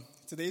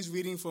Today's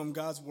reading from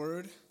God's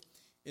Word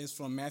is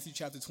from Matthew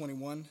chapter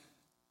 21,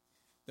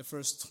 the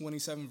first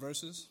 27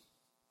 verses.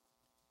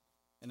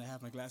 And I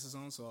have my glasses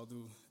on, so I'll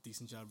do a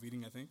decent job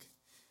reading, I think.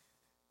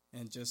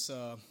 And just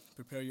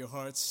prepare your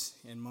hearts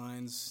and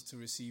minds to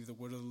receive the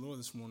Word of the Lord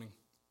this morning.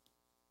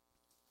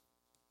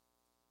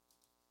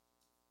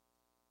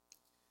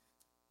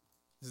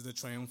 This is the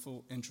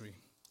Triumphal entry.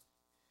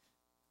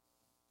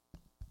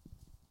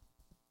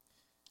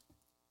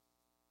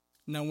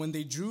 Now when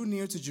they drew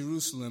near to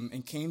Jerusalem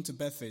and came to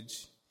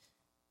Bethphage,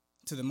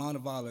 to the Mount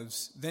of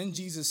Olives, then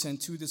Jesus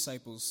sent 2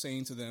 disciples,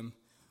 saying to them,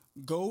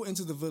 "Go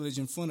into the village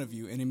in front of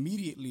you, and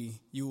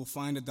immediately you will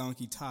find a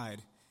donkey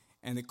tied,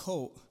 and a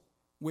colt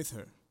with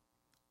her.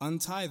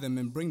 Untie them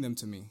and bring them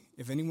to me.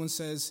 If anyone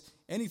says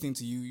anything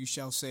to you, you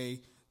shall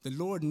say, 'The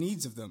Lord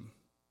needs of them,'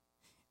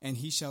 and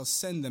he shall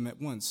send them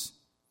at once."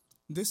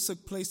 This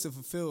took place to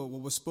fulfill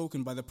what was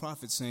spoken by the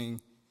prophet,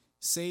 saying,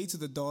 "Say to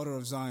the daughter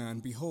of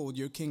Zion, Behold,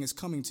 your king is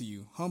coming to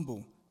you,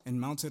 humble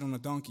and mounted on a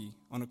donkey,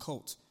 on a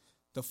colt,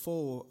 the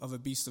foal of a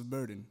beast of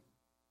burden."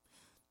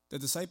 The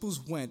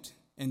disciples went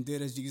and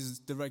did as Jesus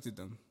directed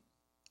them.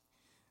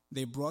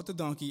 They brought the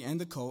donkey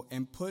and the colt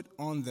and put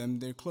on them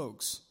their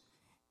cloaks,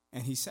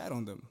 and he sat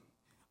on them.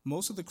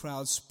 Most of the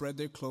crowd spread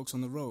their cloaks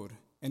on the road,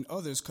 and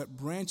others cut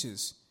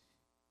branches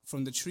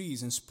from the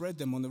trees and spread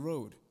them on the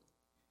road.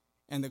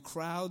 And the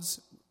crowds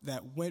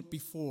that went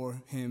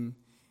before him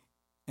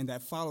and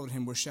that followed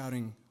him were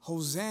shouting,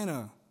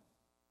 "Hosanna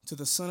to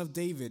the Son of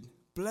David!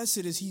 Blessed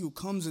is he who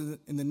comes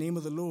in the name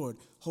of the Lord!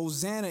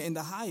 Hosanna in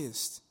the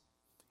highest!"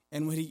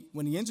 And when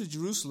he entered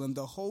Jerusalem,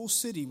 the whole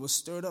city was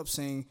stirred up,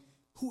 saying,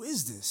 "Who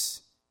is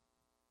this?"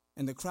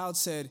 And the crowd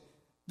said,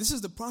 "This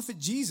is the prophet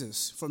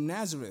Jesus from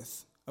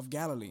Nazareth of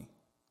Galilee."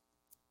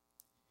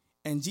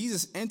 And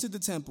Jesus entered the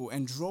temple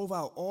and drove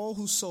out all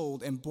who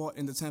sold and bought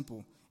in the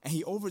temple. And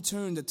he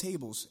overturned the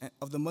tables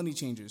of the money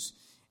changers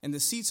and the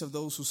seats of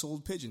those who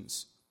sold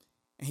pigeons.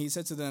 And he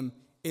said to them,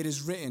 "It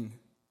is written,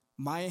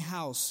 'My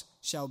house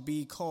shall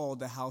be called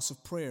the house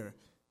of prayer,'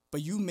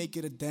 but you make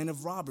it a den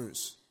of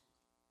robbers."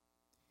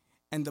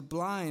 And the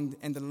blind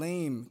and the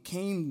lame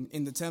came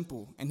in the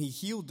temple, and he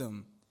healed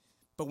them.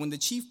 But when the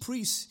chief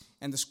priests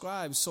and the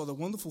scribes saw the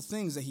wonderful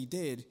things that he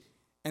did,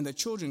 and the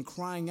children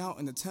crying out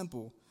in the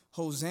temple,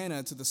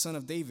 "Hosanna to the Son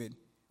of David,"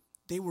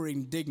 they were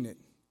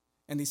indignant.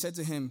 And they said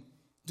to him,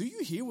 "Do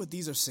you hear what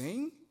these are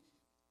saying?"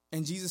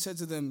 And Jesus said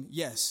to them,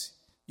 "Yes,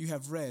 you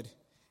have read,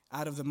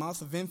 out of the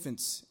mouth of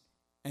infants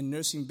and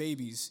nursing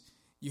babies,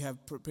 you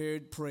have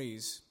prepared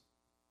praise."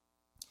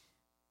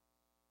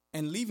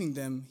 And leaving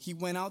them, he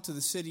went out to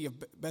the city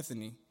of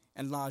Bethany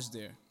and lodged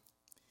there.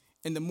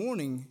 In the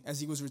morning,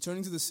 as he was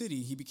returning to the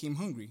city, he became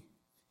hungry.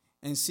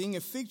 And seeing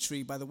a fig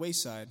tree by the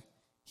wayside,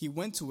 he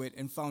went to it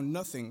and found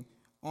nothing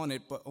on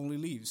it but only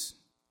leaves.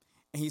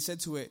 And he said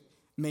to it,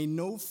 "May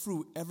no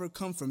fruit ever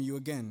come from you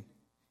again."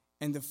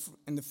 And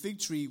the fig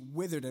tree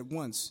withered at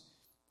once.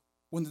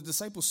 When the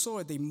disciples saw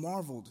it, they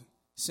marveled,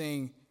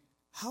 saying,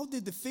 "How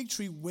did the fig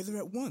tree wither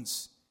at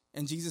once?"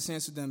 And Jesus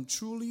answered them,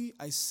 "Truly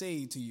I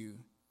say to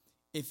you,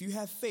 if you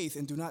have faith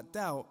and do not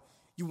doubt,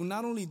 you will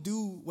not only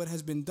do what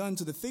has been done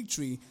to the fig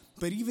tree,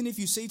 but even if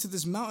you say to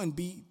this mountain,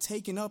 'Be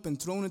taken up and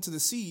thrown into the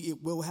sea,'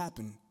 it will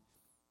happen.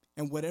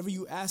 And whatever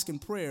you ask in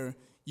prayer,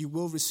 you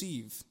will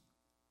receive,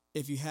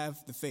 if you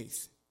have the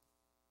faith."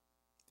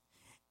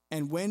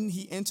 And when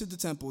he entered the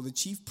temple, the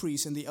chief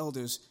priests and the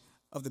elders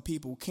of the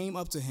people came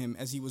up to him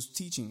as he was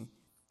teaching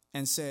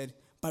and said,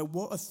 "By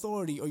what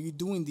authority are you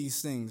doing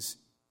these things?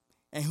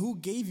 And who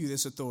gave you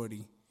this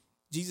authority?"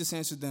 Jesus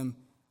answered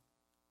them,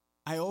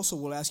 "I also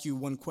will ask you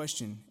one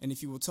question, and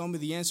if you will tell me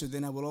the answer,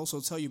 then I will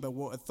also tell you by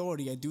what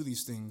authority I do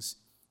these things.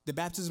 The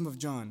baptism of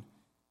John,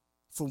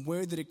 from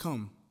where did it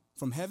come?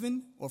 From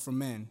heaven or from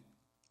man?"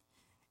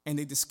 And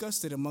they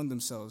discussed it among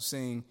themselves,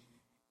 saying,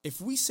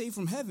 "If we say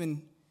from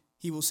heaven,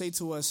 he will say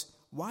to us,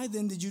 'Why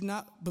then did you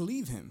not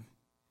believe him?'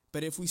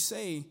 But if we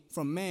say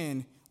from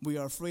man, we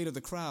are afraid of the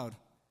crowd,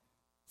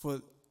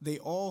 for they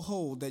all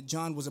hold that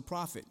John was a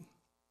prophet."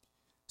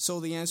 So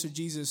they answered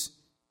Jesus,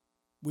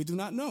 "We do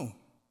not know."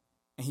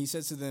 And he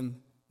said to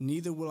them,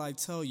 "Neither will I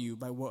tell you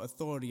by what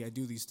authority I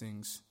do these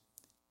things."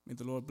 May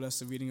the Lord bless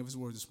the reading of his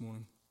word this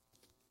morning.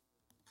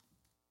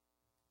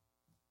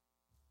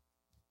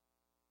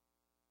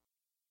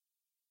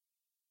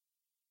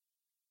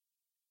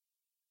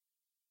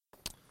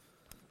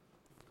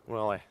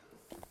 Well, I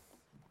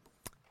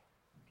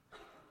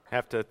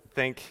have to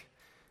thank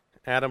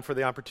Adam for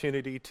the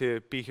opportunity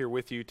to be here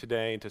with you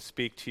today and to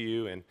speak to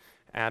you. And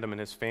Adam and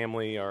his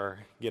family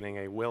are getting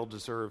a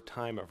well-deserved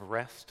time of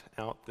rest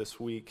out this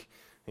week,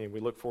 and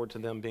we look forward to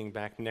them being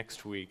back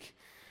next week.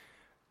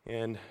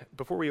 And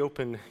before we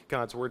open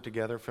God's Word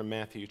together from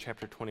Matthew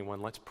chapter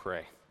 21, let's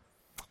pray.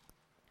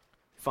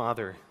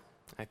 Father,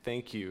 I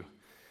thank you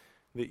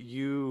that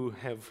you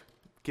have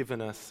given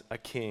us a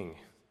king,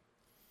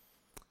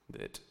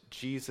 that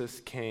Jesus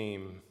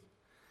came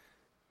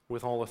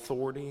with all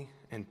authority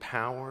and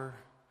power,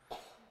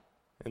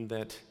 and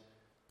that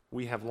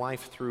we have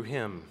life through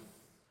him.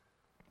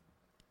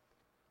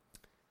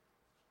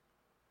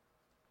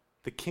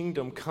 The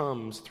kingdom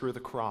comes through the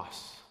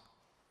cross.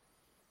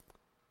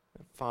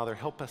 Father,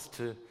 help us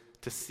to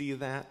see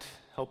that.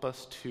 Help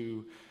us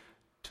to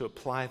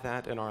apply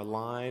that in our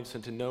lives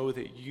and to know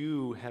that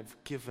you have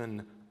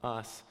given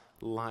us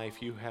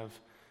life. You have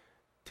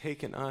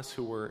taken us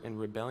who were in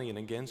rebellion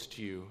against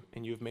you,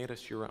 and you've made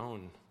us your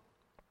own.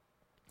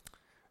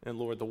 And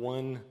Lord, the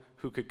one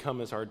who could come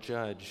as our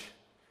judge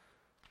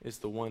is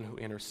the one who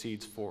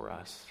intercedes for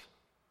us.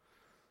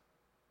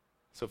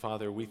 So,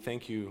 Father, we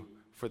thank you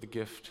for the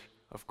gift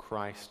of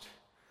Christ,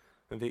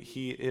 and that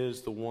he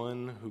is the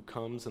one who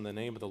comes in the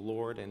name of the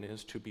Lord and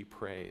is to be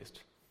praised.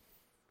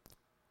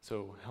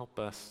 So help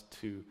us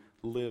to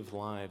live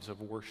lives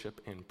of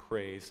worship and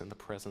praise in the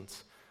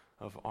presence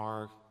of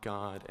our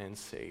God and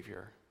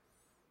Savior.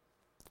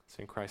 It's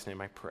in Christ's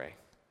name I pray.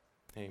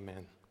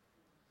 Amen.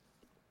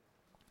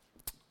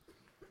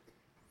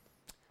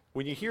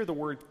 When you hear the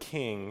word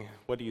king,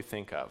 what do you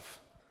think of?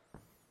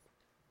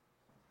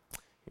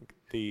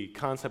 The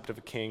concept of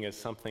a king is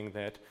something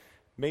that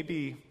may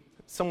be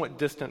somewhat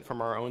distant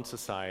from our own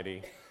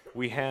society.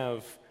 We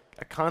have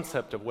a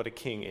concept of what a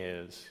king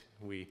is.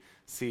 We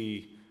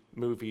see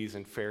movies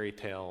and fairy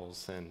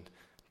tales and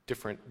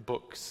different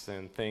books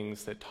and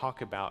things that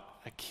talk about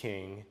a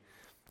king.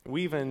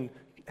 We even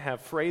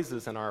have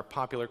phrases in our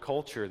popular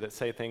culture that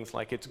say things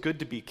like, it's good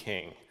to be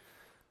king.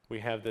 We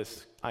have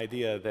this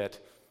idea that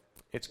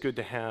it's good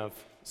to have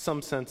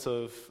some sense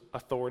of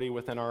authority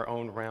within our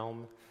own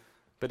realm,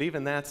 but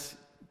even that's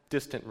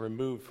distant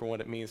removed from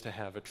what it means to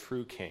have a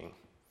true king.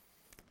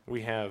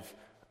 We have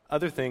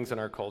other things in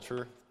our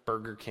culture,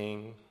 Burger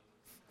King.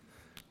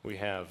 We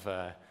have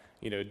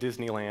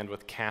Disneyland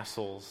with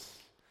castles.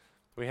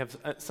 We have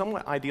a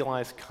somewhat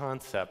idealized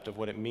concept of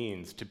what it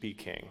means to be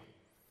king.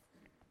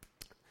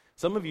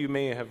 Some of you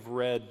may have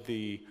read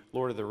the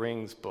Lord of the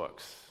Rings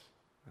books,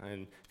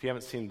 and if you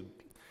haven't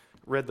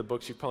read the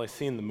books, you've probably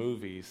seen the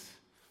movies.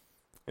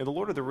 In the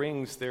Lord of the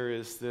Rings, there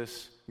is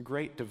this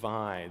great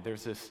divide.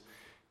 There's this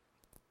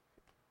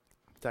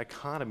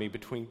dichotomy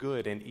between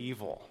good and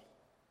evil.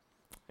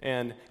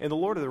 And in the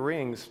Lord of the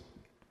Rings,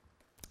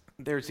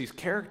 there's these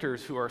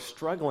characters who are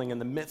struggling in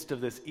the midst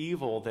of this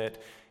evil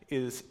that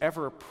is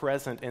ever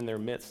present in their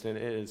midst, and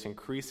it is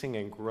increasing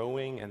and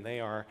growing, and they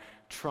are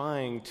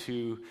trying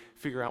to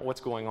figure out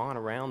what's going on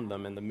around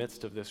them in the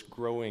midst of this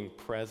growing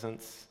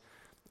presence.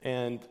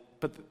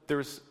 But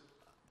there's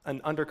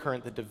an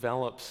undercurrent that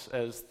develops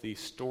as the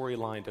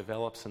storyline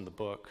develops in the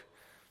book.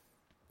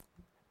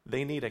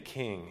 They need a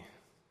king,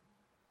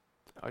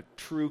 a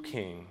true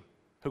king,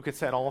 who could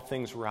set all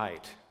things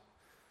right.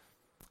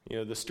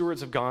 The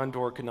stewards of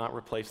Gondor could not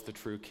replace the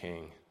true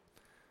king,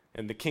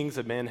 and the kings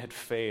of men had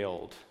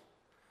failed.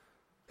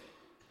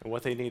 And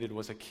what they needed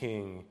was a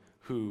king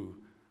who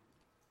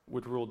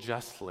would rule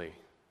justly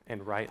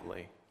and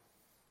rightly.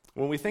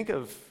 When we think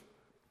of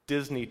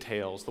Disney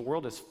tales, the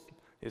world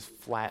is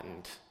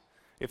flattened.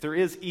 If there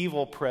is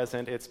evil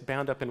present, it's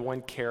bound up in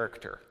one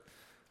character,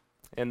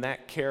 and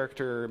that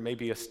character may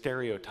be a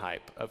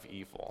stereotype of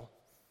evil,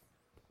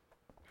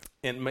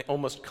 and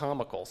almost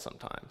comical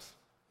sometimes.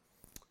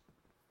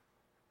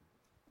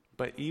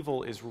 But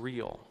evil is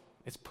real,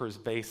 it's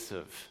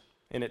pervasive,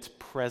 and it's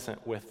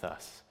present with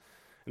us.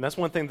 And that's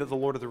one thing that the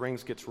Lord of the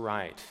Rings gets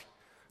right.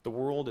 The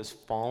world is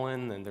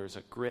fallen, and there's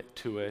a grit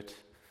to it,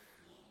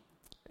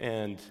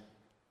 and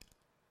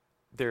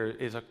there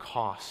is a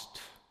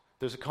cost.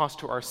 There's a cost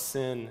to our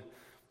sin,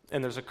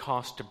 and there's a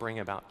cost to bring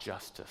about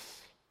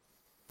justice.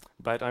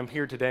 But I'm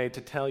here today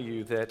to tell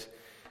you that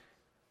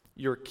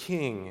your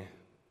king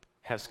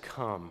has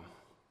come.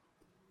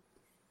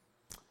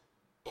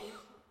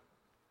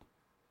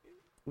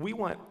 We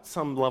want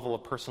some level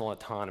of personal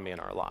autonomy in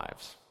our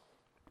lives.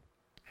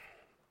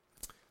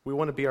 We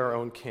want to be our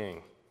own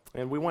king,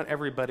 and we want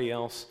everybody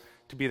else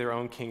to be their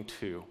own king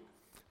too.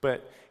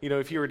 But,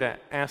 if you were to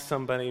ask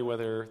somebody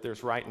whether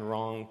there's right and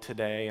wrong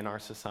today in our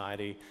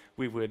society,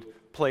 we would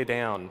play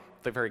down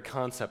the very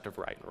concept of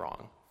right and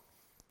wrong.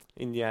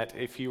 And yet,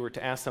 if you were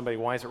to ask somebody,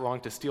 why is it wrong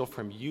to steal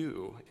from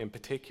you in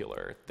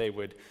particular, they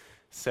would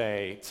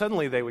say,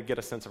 suddenly they would get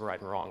a sense of right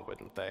and wrong,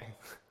 wouldn't they?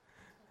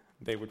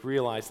 They would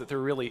realize that there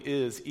really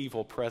is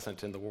evil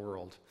present in the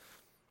world.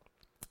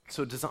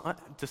 So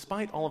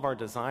despite all of our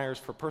desires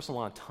for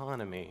personal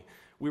autonomy,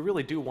 we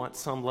really do want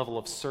some level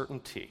of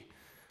certainty.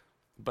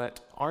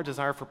 But our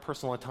desire for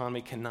personal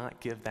autonomy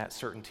cannot give that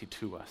certainty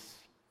to us.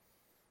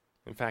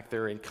 In fact,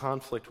 they're in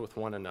conflict with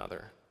one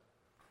another.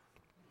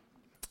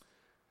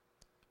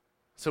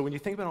 So when you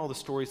think about all the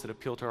stories that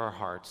appeal to our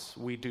hearts,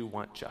 we do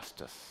want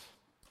justice.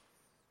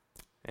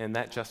 And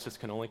that justice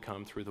can only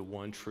come through the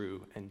one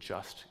true and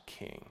just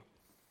king.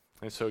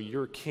 And so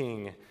your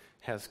king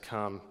has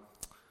come.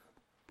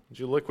 Would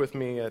you look with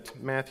me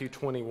at Matthew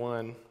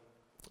 21,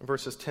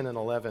 verses 10 and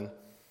 11?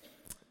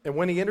 And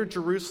when he entered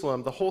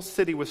Jerusalem, the whole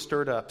city was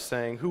stirred up,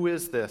 saying, "Who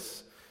is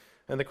this?"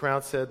 And the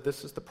crowd said,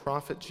 "This is the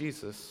prophet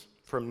Jesus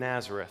from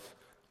Nazareth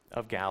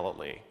of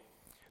Galilee."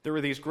 There were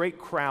these great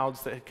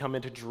crowds that had come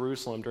into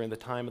Jerusalem during the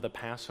time of the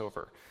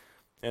Passover.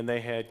 And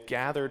they had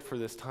gathered for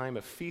this time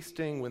of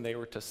feasting when they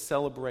were to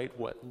celebrate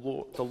what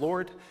the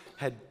Lord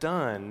had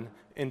done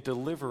in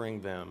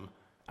delivering them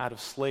out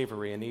of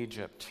slavery in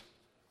Egypt.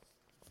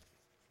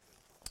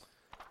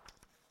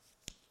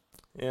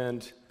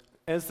 And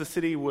as the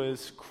city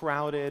was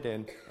crowded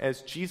and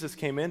as Jesus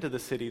came into the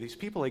city, these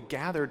people had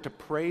gathered to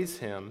praise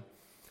him,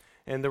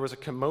 and there was a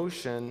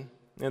commotion,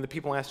 and the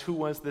people asked, "Who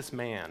was this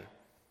man?"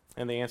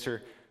 And they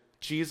answer,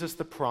 "Jesus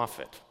the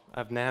prophet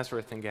of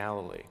Nazareth in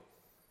Galilee."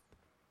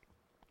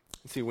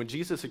 See, when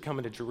Jesus had come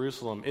into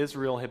Jerusalem,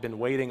 Israel had been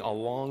waiting a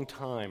long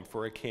time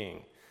for a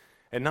king.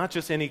 And not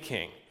just any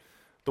king,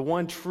 the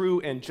one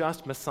true and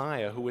just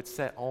Messiah who would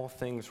set all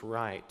things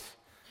right.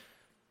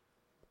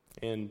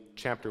 In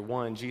chapter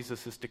 1,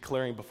 Jesus is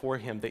declaring before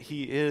him that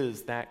he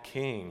is that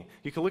king.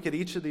 You can look at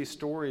each of these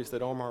stories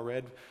that Omar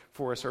read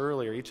for us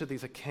earlier, each of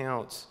these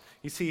accounts.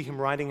 You see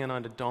him riding in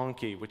on a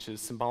donkey, which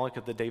is symbolic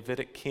of the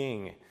Davidic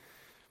king.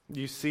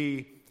 You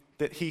see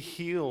that he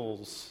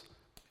heals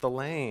the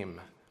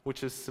lame,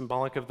 which is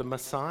symbolic of the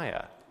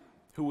Messiah,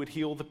 who would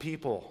heal the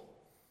people.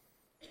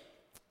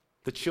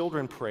 The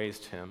children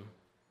praised him.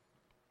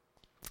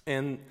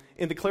 And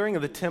in the clearing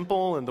of the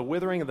temple and the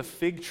withering of the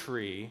fig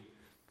tree,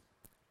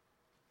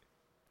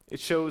 it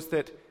shows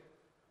that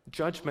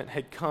judgment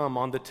had come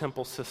on the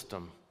temple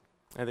system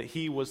and that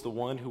he was the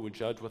one who would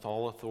judge with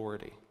all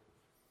authority.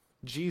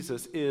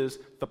 Jesus is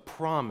the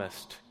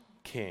promised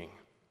king.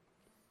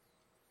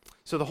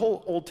 So the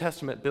whole Old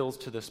Testament builds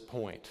to this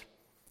point.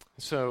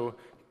 So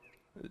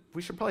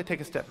we should probably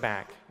take a step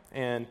back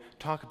and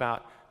talk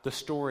about the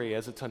story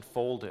as it's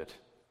unfolded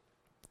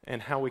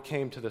and how we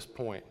came to this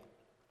point.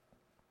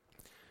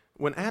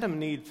 When Adam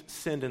and Eve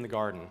sinned in the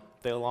garden,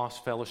 they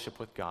lost fellowship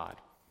with God.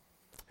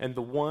 And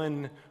the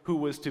one who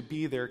was to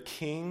be their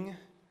king,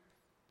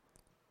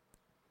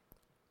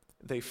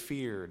 they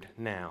feared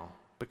now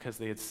because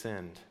they had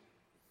sinned.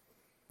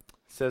 It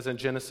says in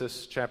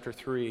Genesis chapter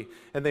 3,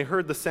 "And they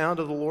heard the sound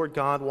of the Lord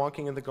God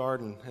walking in the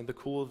garden in the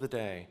cool of the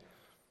day.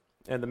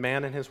 And the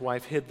man and his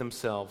wife hid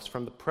themselves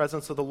from the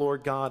presence of the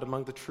Lord God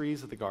among the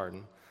trees of the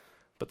garden.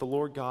 But the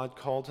Lord God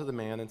called to the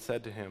man and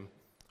said to him,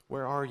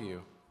 'Where are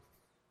you?'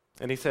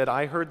 And he said,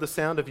 'I heard the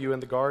sound of you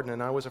in the garden,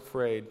 and I was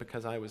afraid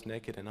because I was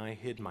naked and I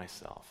hid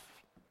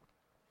myself.'"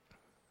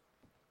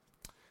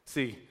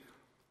 See,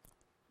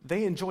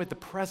 they enjoyed the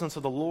presence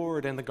of the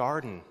Lord in the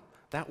garden.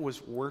 That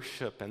was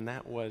worship, and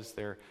that was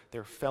their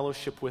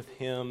fellowship with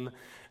him.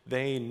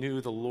 They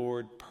knew the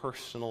Lord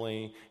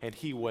personally, and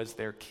he was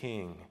their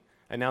king.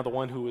 And now the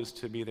one who was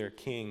to be their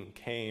king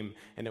came,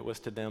 and it was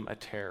to them a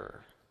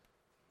terror.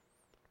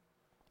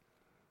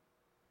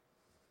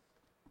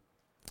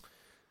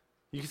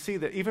 You can see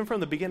that even from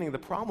the beginning, the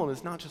problem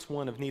is not just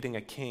one of needing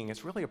a king.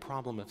 It's really a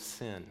problem of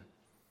sin.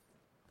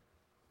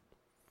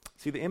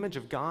 See, the image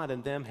of God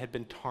in them had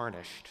been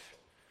tarnished,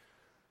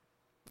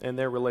 and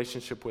their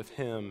relationship with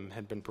him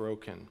had been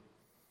broken.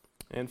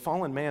 And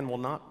fallen man will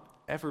not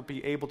ever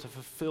be able to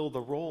fulfill the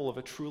role of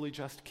a truly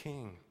just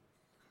king.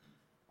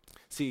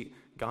 See,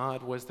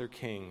 God was their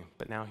king,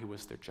 but now he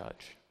was their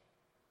judge.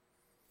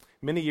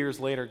 Many years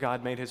later,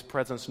 God made his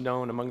presence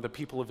known among the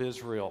people of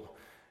Israel.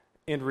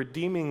 In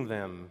redeeming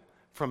them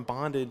from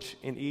bondage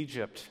in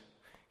Egypt,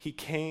 he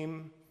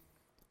came,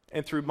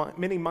 and through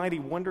many mighty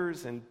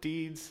wonders and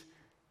deeds,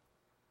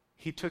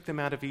 he took them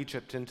out of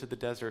Egypt into the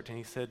desert, and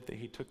he said that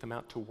he took them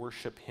out to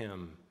worship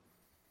him.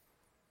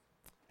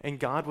 And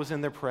God was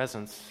in their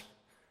presence,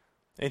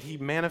 and he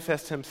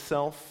manifested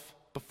himself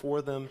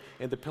before them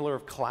in the pillar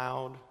of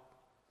cloud.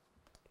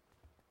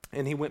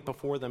 And he went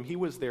before them. He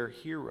was their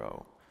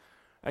hero.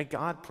 And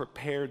God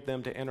prepared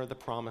them to enter the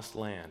promised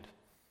land.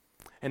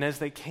 And as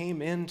they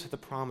came into the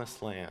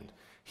promised land,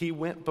 he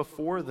went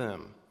before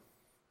them.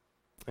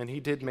 And he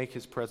did make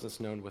his presence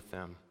known with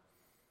them.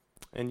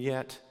 And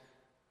yet,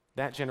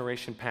 that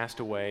generation passed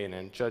away. And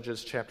in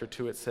Judges chapter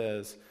 2 it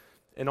says,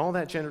 "And all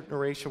that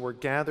generation were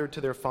gathered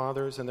to their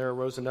fathers, and there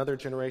arose another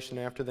generation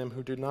after them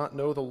who did not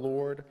know the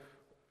Lord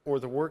or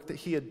the work that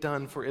he had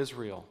done for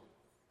Israel."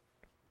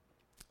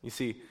 You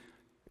see,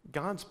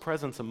 God's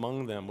presence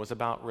among them was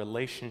about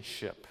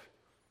relationship.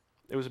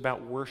 It was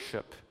about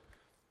worship.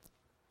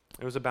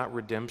 It was about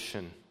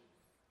redemption.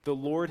 The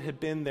Lord had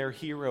been their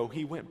hero.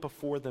 He went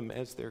before them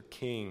as their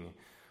king.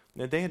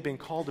 Now, they had been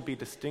called to be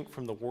distinct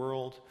from the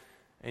world,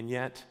 and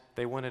yet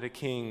they wanted a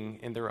king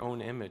in their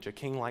own image, a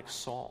king like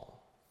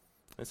Saul.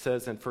 It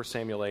says in 1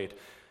 Samuel 8,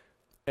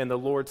 "And the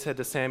Lord said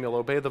to Samuel,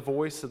 'Obey the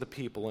voice of the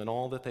people in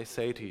all that they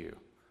say to you.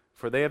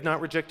 For they have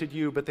not rejected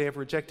you, but they have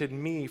rejected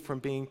me from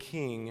being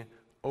king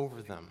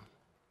over them.'"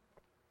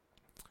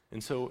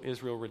 And so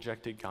Israel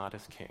rejected God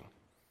as king.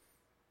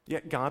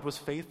 Yet God was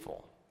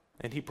faithful,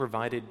 and he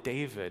provided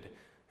David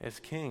as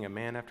king, a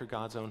man after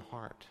God's own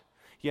heart.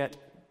 Yet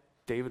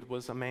David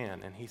was a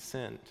man, and he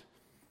sinned.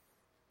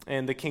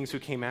 And the kings who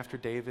came after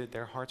David,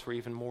 their hearts were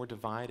even more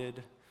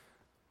divided.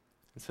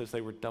 It says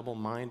they were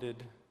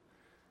double-minded,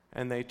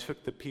 and they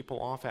took the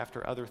people off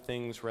after other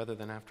things rather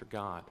than after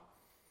God.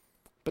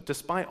 But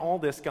despite all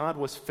this, God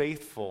was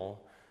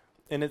faithful,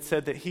 and it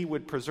said that he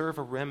would preserve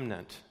a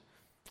remnant.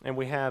 And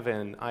we have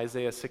in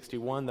Isaiah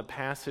 61 the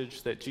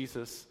passage that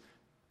Jesus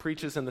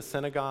preaches in the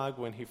synagogue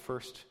when he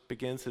first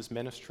begins his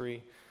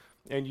ministry.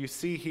 And you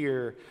see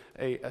here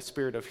a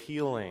spirit of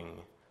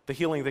healing, the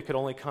healing that could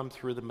only come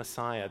through the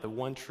Messiah, the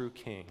one true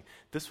King.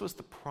 This was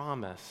the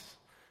promise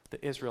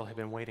that Israel had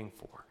been waiting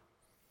for.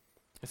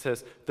 It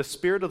says, "The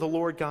Spirit of the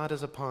Lord God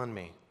is upon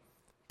me,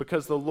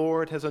 because the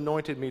Lord has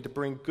anointed me to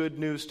bring good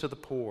news to the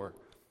poor.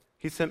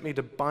 He sent me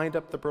to bind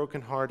up the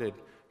brokenhearted,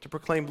 to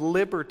proclaim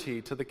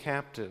liberty to the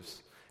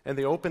captives, and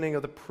the opening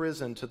of the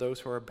prison to those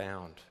who are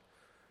bound,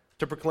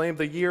 to proclaim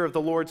the year of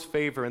the Lord's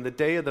favor and the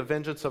day of the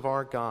vengeance of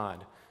our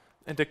God,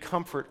 and to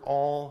comfort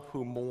all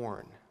who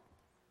mourn."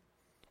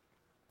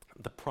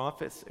 The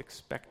prophets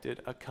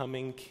expected a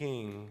coming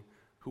king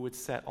who would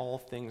set all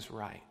things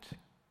right.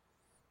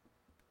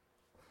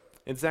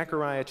 In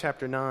Zechariah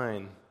chapter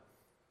 9,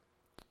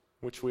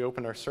 which we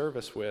opened our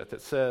service with,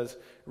 it says,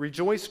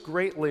 "Rejoice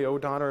greatly, O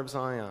daughter of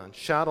Zion.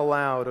 Shout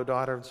aloud, O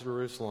daughter of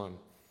Jerusalem.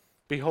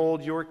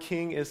 Behold, your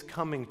king is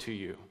coming to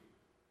you.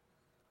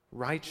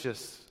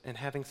 Righteous and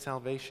having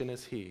salvation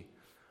is he,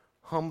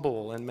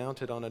 humble and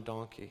mounted on a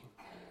donkey,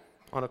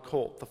 on a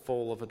colt, the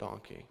foal of a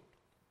donkey."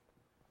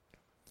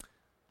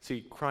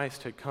 See,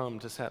 Christ had come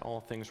to set all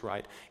things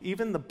right.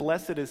 Even the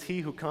 "blessed is he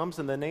who comes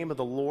in the name of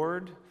the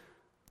Lord"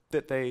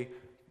 that they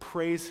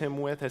praise him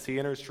with as he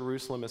enters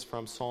Jerusalem is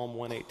from Psalm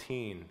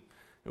 118.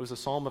 It was a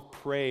psalm of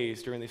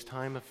praise during this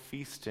time of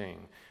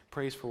feasting,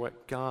 praise for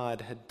what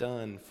God had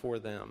done for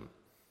them.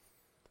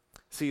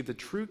 See, the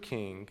true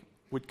king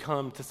would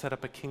come to set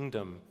up a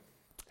kingdom,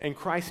 and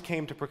Christ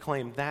came to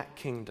proclaim that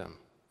kingdom.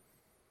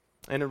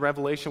 And in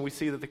Revelation, we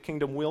see that the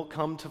kingdom will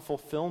come to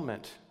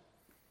fulfillment.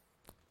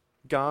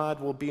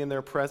 God will be in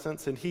their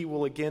presence, and he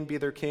will again be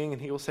their king,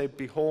 and he will say,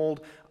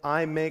 "Behold,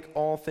 I make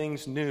all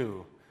things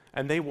new,"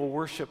 and they will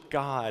worship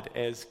God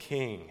as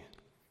king.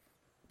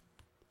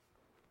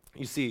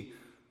 You see,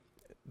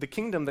 the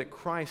kingdom that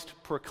Christ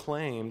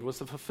proclaimed was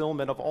the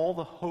fulfillment of all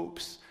the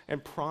hopes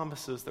and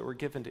promises that were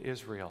given to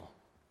Israel.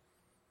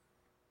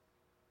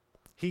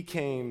 He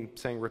came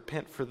saying,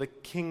 "Repent, for the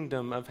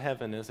kingdom of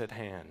heaven is at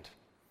hand."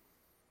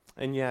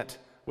 And yet,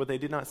 what they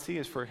did not see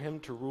is for him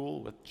to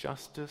rule with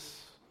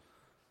justice.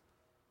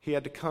 He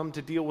had to come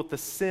to deal with the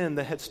sin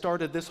that had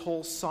started this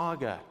whole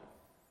saga.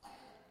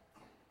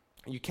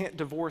 You can't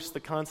divorce the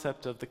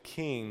concept of the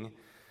king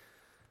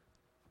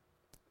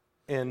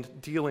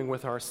and dealing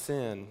with our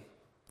sin.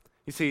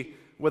 You see,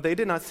 what they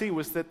did not see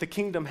was that the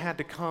kingdom had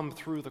to come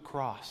through the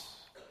cross.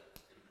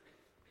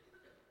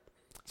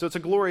 So it's a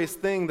glorious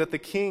thing that the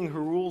king who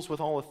rules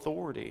with all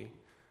authority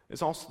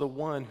is also the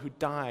one who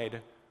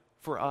died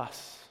for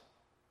us.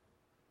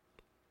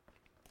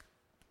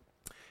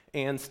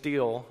 Anne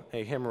Steele,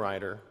 a hymn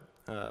writer,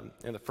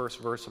 in the first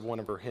verse of one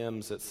of her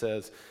hymns, it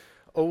says,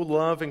 "O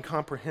love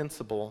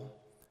incomprehensible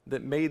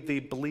that made thee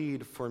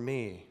bleed for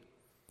me,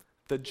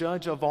 the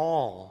judge of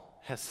all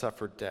has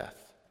suffered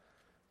death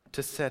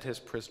to set his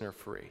prisoner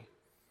free.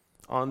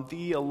 On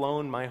thee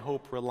alone my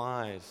hope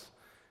relies.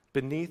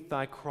 Beneath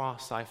thy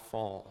cross I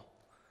fall.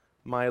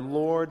 My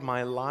Lord,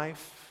 my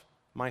life,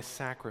 my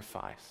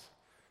sacrifice,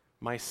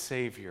 my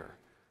Savior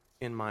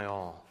in my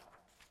all."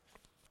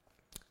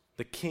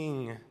 The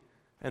king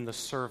and the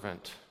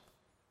servant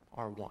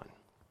are one.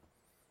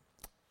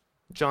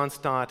 John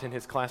Stott, in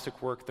his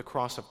classic work, The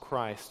Cross of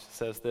Christ,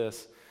 says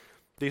this: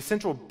 "The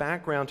essential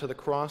background to the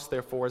cross,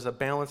 therefore, is a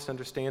balanced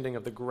understanding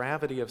of the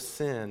gravity of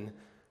sin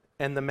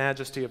and the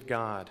majesty of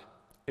God.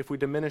 If we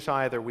diminish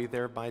either, we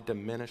thereby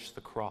diminish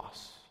the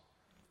cross."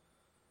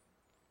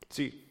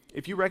 See,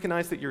 if you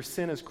recognize that your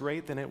sin is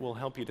great, then it will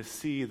help you to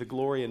see the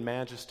glory and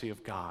majesty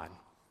of God.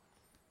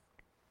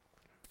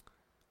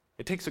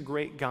 It takes a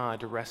great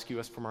God to rescue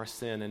us from our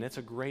sin, and it's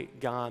a great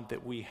God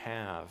that we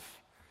have.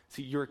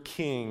 See, your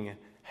king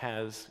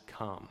has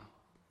come.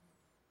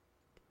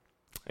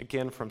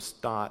 Again from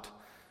Stott,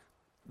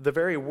 "The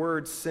very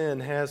word sin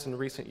has in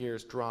recent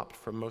years dropped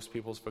from most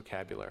people's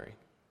vocabulary.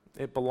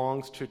 It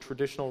belongs to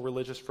traditional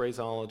religious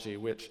phraseology,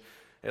 which,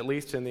 at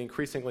least in the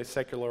increasingly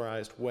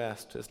secularized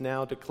West, is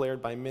now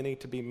declared by many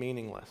to be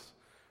meaningless.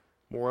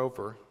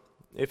 Moreover,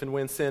 if and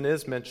when sin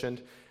is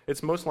mentioned,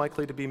 it's most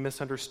likely to be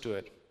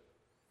misunderstood.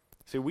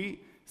 See,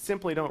 we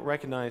simply don't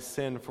recognize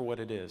sin for what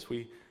it is.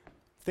 We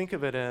think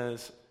of it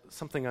as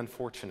something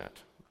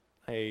unfortunate,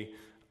 a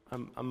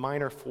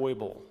minor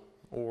foible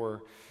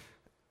or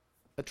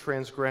a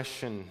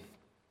transgression,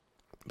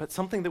 but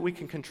something that we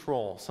can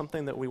control,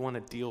 something that we want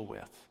to deal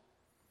with.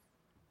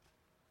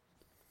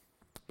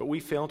 But we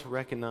fail to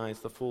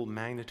recognize the full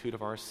magnitude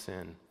of our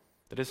sin,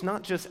 that it's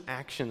not just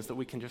actions that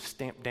we can just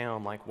stamp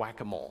down like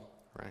whack-a-mole,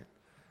 right?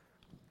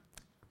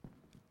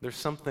 There's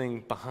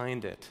something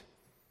behind it.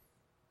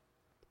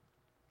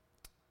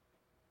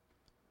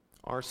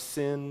 Our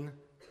sin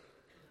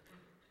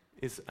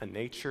is a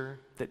nature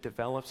that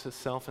develops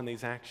itself in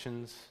these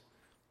actions,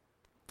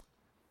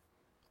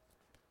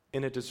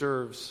 and it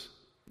deserves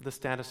the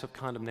status of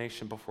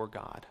condemnation before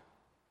God.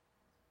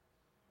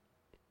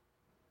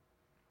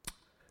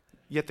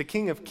 Yet the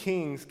King of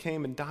Kings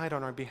came and died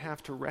on our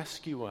behalf to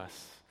rescue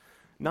us,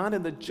 not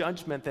in the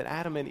judgment that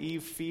Adam and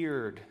Eve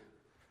feared,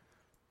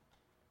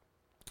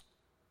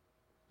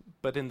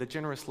 but in the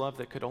generous love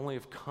that could only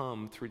have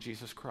come through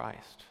Jesus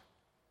Christ.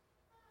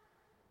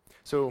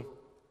 So,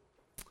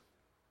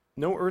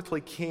 no earthly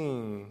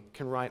king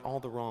can right all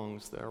the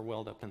wrongs that are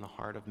welled up in the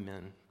heart of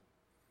men.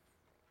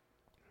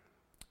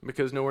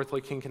 Because no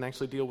earthly king can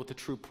actually deal with the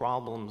true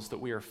problems that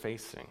we are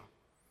facing.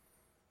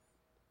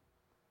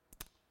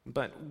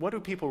 But what do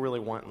people really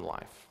want in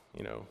life?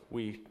 You know,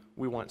 we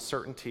want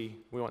certainty,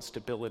 we want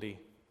stability.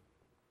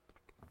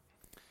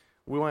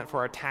 We want for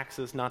our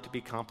taxes not to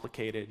be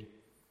complicated.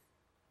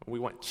 We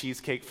want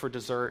cheesecake for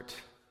dessert.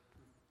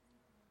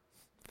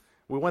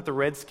 We want the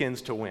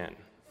Redskins to win.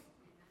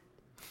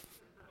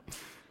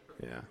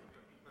 Yeah.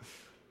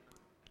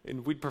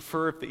 And we'd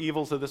prefer if the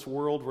evils of this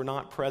world were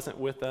not present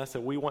with us,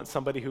 and we want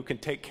somebody who can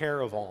take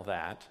care of all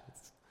that.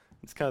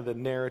 It's kind of the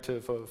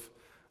narrative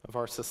of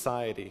our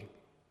society.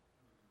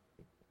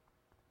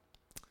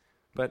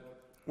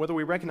 But whether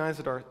we recognize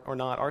it or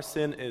not, our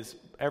sin is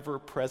ever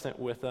present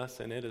with us,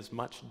 and it is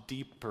much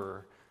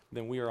deeper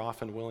than we are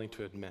often willing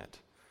to admit.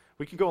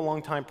 We can go a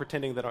long time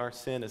pretending that our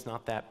sin is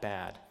not that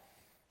bad,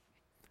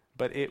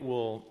 but it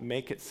will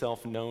make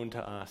itself known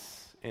to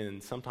us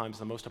in sometimes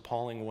the most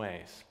appalling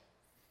ways.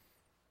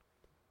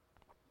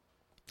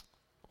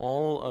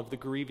 All of the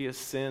grievous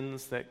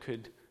sins that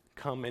could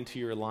come into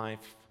your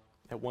life,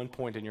 at one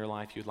point in your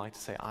life, you'd like to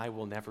say, I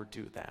will never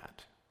do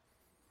that.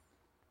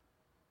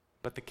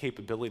 But the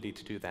capability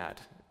to do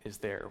that is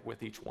there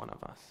with each one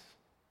of us.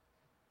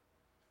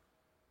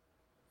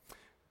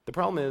 The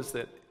problem is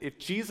that if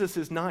Jesus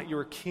is not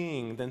your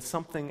king, then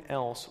something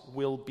else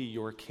will be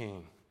your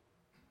king.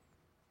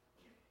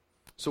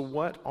 So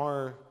what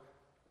are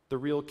the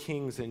real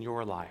kings in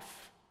your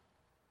life?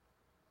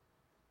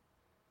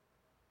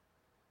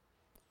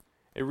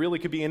 It really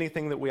could be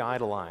anything that we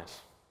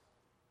idolize.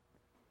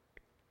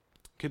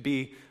 It could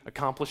be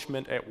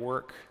accomplishment at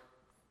work,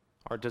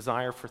 our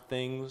desire for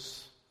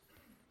things,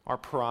 our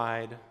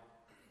pride,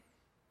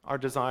 our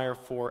desire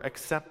for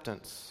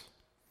acceptance.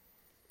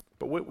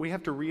 But what we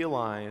have to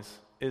realize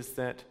is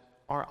that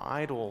our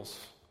idols,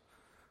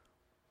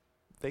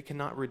 they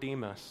cannot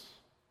redeem us.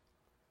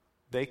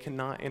 They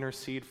cannot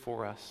intercede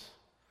for us.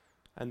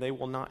 And they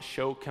will not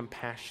show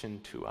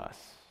compassion to us.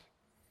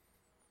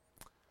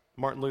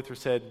 Martin Luther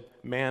said,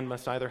 man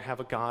must either have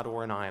a God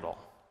or an idol.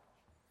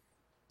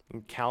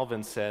 And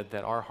Calvin said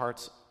that our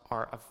hearts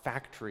are a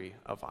factory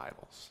of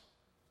idols.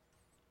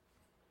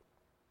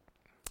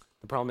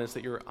 The problem is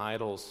that your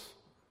idols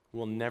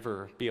will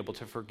never be able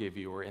to forgive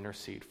you or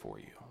intercede for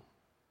you.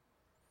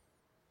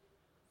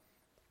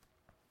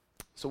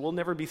 So we'll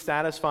never be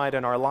satisfied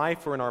in our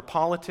life or in our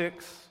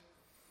politics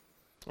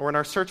or in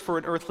our search for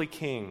an earthly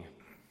king.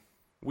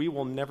 We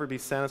will never be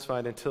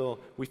satisfied until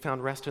we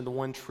found rest in the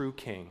one true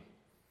king.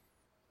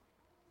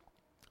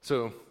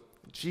 So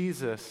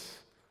Jesus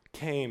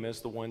came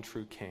as the one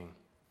true king.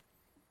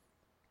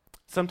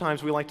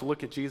 Sometimes we like to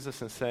look at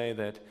Jesus and say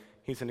that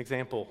he's an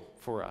example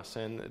for us,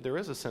 and there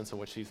is a sense in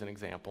which he's an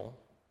example.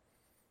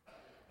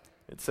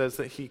 It says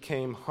that he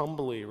came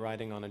humbly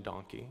riding on a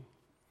donkey.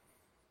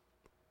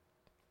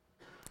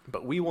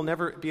 But we will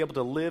never be able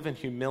to live in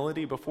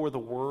humility before the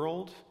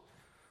world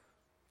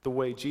the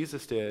way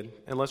Jesus did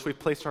unless we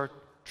place our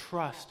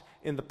trust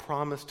in the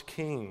promised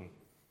king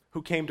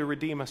who came to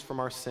redeem us from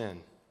our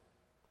sin.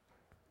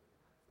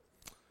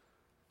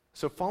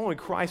 So following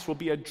Christ will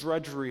be a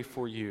drudgery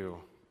for you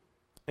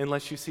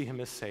unless you see him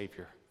as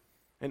Savior.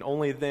 And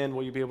only then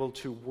will you be able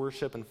to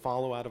worship and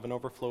follow out of an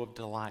overflow of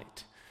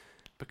delight,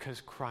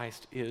 because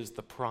Christ is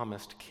the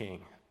promised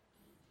king.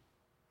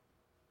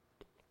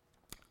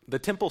 The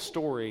temple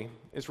story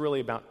is really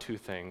about two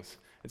things.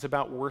 It's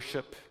about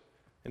worship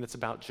and it's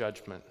about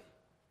judgment.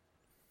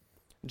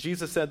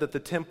 Jesus said that the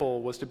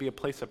temple was to be a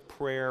place of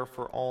prayer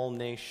for all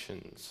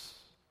nations.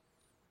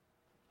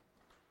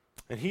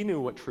 And he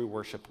knew what true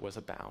worship was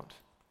about.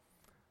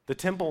 The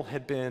temple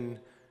had been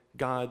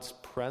God's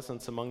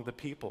presence among the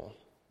people.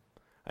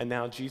 And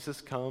now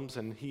Jesus comes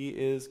and he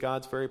is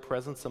God's very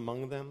presence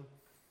among them.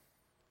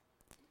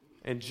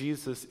 And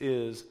Jesus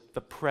is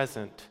the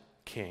present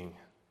king.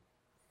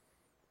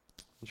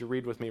 Would you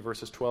read with me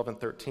verses 12 and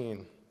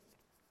 13?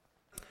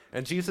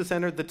 And Jesus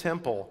entered the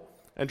temple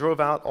and drove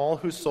out all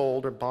who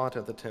sold or bought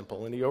at the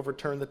temple. And he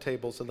overturned the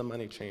tables of the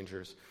money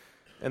changers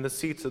and the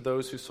seats of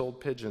those who sold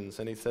pigeons.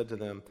 And he said to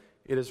them,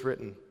 it is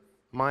written,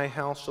 my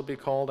house shall be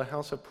called a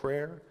house of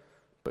prayer,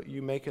 but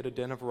you make it a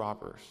den of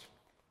robbers.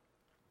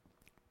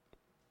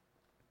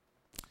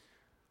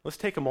 Let's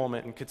take a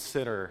moment and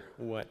consider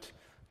what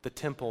the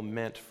temple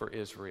meant for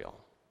Israel.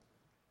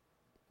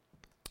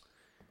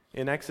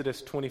 In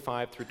Exodus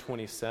 25 through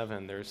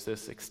 27, there's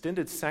this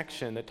extended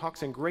section that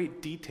talks in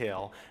great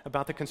detail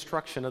about the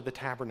construction of the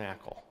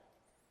tabernacle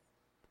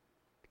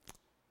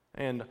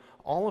and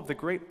all of the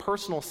great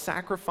personal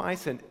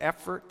sacrifice and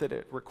effort that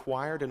it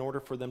required in order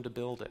for them to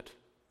build it.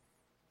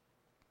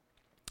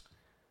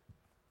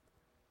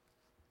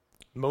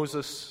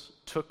 Moses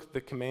took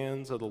the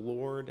commands of the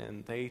Lord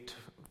and they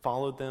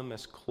followed them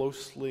as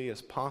closely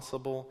as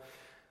possible.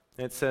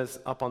 It says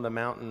up on the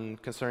mountain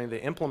concerning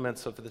the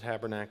implements of the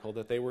tabernacle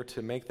that they were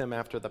to make them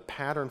after the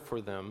pattern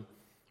for them,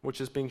 which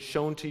is being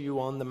shown to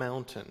you on the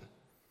mountain.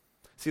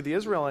 See, the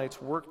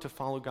Israelites worked to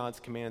follow God's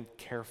command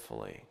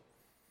carefully.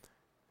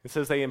 It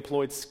says they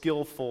employed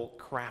skillful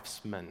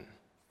craftsmen,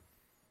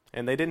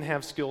 and they didn't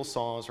have skill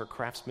saws or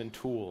craftsman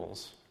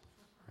tools.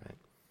 Right?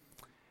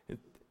 It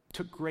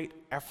took great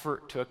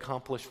effort to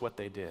accomplish what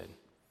they did.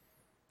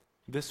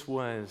 This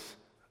was,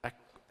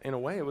 in a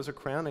way, it was a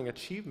crowning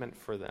achievement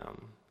for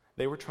them.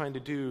 They were trying to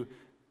do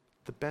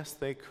the best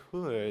they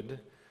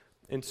could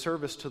in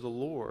service to the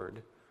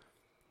Lord.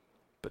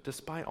 But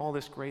despite all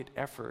this great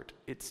effort,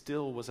 it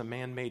still was a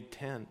man-made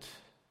tent.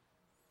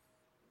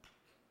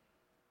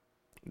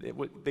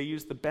 They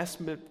used the best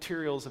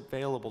materials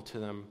available to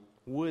them,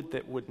 wood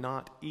that would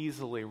not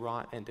easily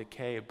rot and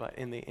decay, but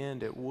in the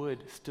end it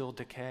would still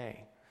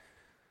decay.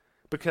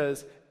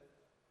 Because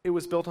it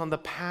was built on the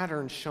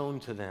pattern shown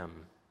to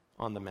them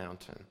on the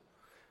mountain.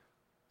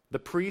 The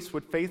priests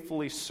would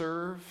faithfully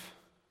serve,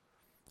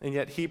 and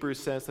yet Hebrews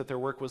says that their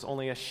work was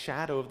only a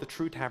shadow of the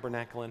true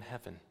tabernacle in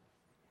heaven.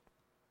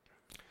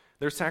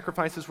 Their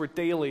sacrifices were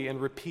daily and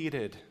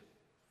repeated,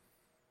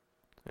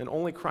 and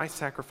only Christ's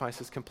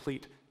sacrifice is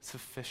complete,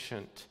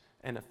 sufficient,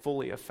 and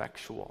fully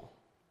effectual.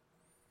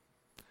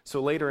 So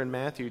later in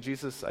Matthew,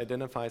 Jesus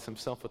identifies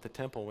himself with the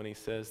temple when he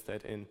says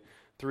that in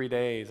 3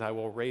 days I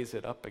will raise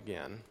it up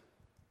again.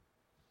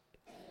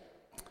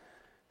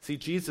 See,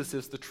 Jesus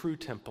is the true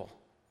temple.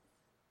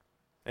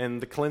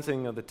 And the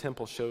cleansing of the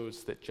temple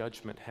shows that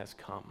judgment has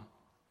come.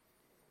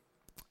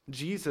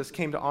 Jesus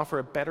came to offer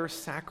a better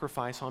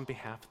sacrifice on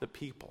behalf of the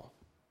people.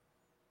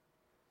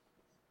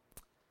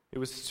 It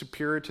was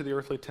superior to the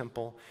earthly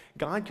temple.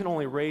 God can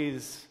only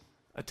raise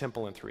a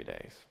temple in 3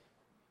 days.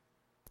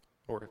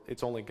 Or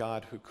it's only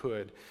God who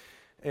could.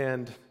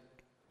 And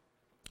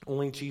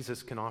only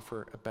Jesus can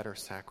offer a better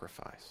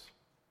sacrifice.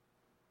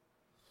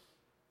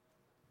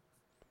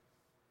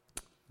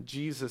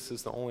 Jesus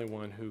is the only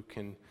one who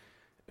can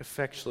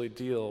effectually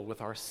deal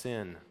with our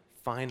sin,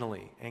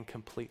 finally and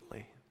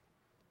completely.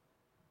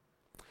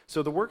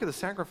 So the work of the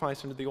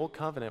sacrifice under the Old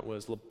Covenant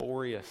was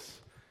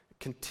laborious,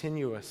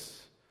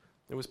 continuous.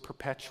 It was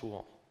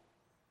perpetual.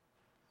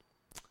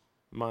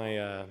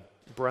 My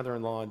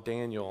brother-in-law,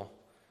 Daniel,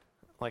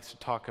 likes to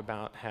talk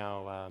about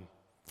how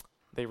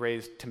they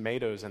raised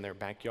tomatoes in their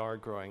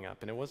backyard growing up.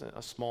 And it wasn't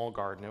a small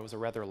garden. It was a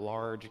rather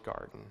large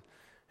garden.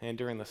 And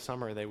during the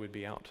summer, they would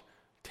be out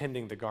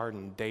tending the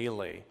garden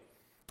daily.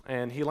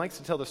 And he likes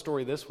to tell the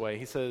story this way.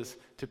 He says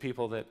to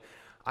people that,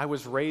 I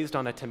was raised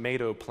on a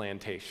tomato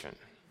plantation.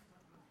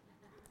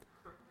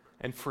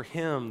 And for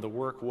him, the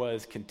work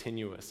was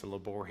continuous and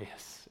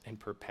laborious and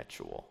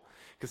perpetual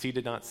because he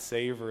did not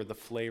savor the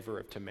flavor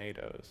of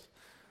tomatoes.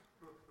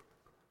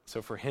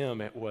 So for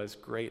him, it was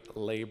great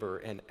labor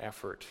and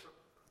effort.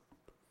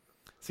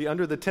 See,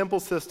 under the temple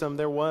system,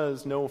 there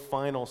was no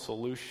final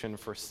solution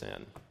for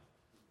sin.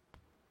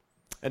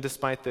 And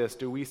despite this,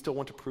 do we still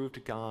want to prove to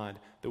God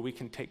that we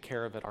can take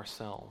care of it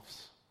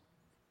ourselves?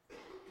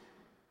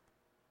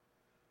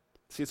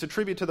 See, it's a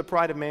tribute to the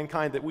pride of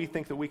mankind that we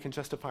think that we can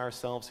justify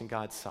ourselves in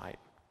God's sight.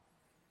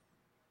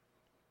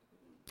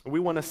 We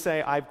want to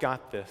say, I've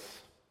got this.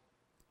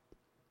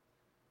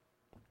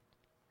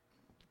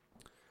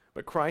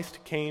 But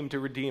Christ came to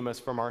redeem us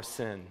from our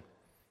sin.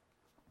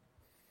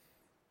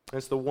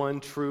 It's the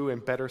one true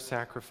and better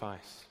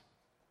sacrifice.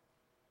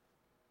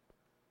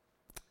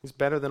 He's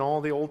better than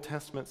all the Old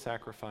Testament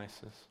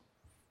sacrifices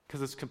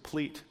because it's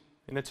complete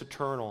and it's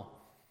eternal.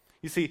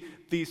 You see,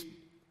 these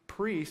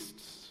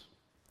priests,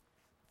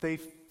 they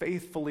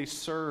faithfully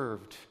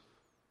served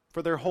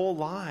for their whole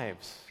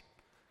lives.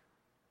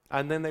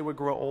 And then they would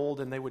grow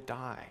old and they would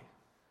die.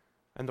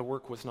 And the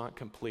work was not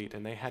complete,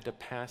 and they had to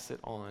pass it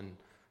on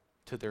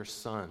to their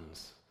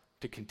sons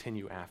to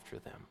continue after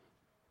them.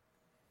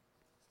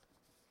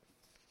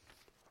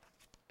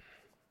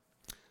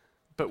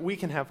 But we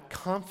can have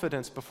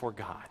confidence before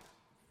God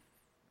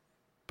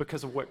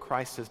because of what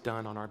Christ has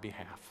done on our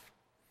behalf.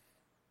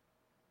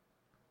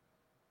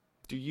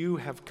 Do you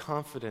have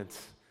confidence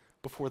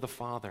before the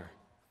Father?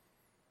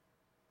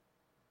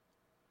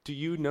 Do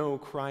you know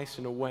Christ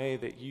in a way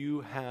that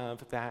you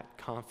have that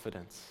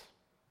confidence?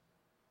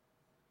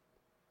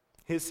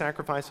 His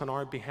sacrifice on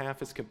our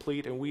behalf is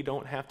complete, and we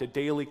don't have to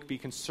daily be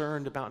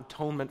concerned about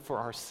atonement for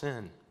our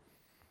sin.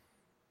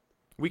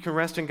 We can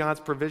rest in God's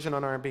provision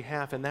on our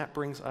behalf, and that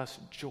brings us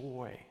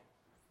joy.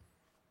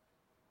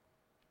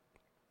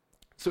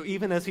 So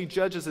even as he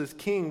judges as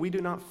king, we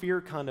do not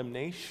fear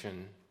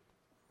condemnation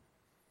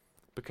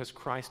because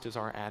Christ is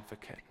our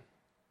advocate.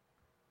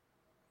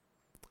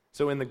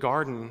 So in the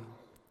garden,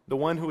 the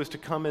one who was to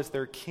come as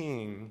their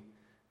king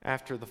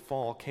after the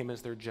fall came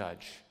as their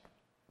judge.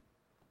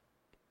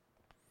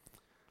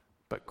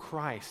 But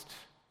Christ,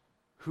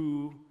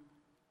 who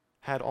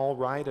had all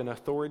right and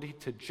authority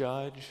to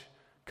judge,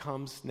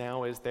 comes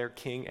now as their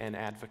king and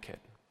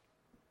advocate.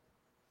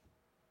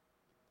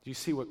 Do you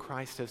see what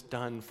Christ has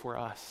done for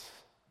us?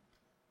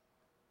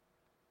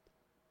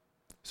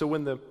 So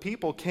when the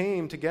people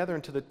came together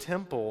into the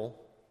temple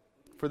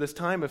for this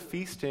time of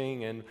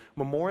feasting and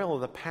memorial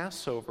of the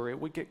Passover, it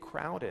would get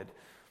crowded.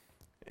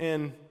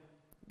 And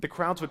the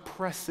crowds would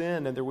press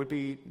in, and there would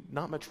be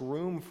not much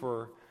room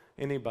for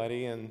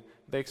anybody. And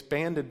they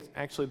expanded,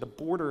 actually, the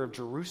border of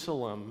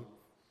Jerusalem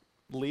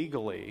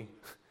legally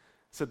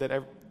so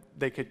that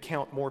they could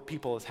count more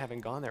people as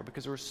having gone there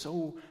because they were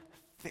so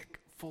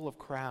thick, full of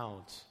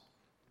crowds.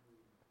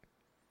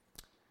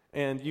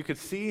 And you could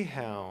see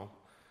how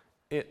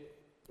it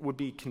would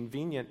be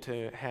convenient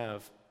to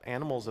have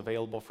animals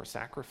available for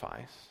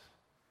sacrifice.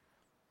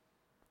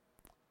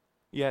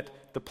 Yet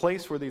the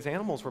place where these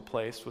animals were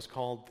placed was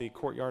called the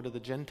courtyard of the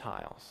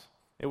Gentiles.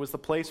 It was the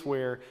place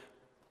where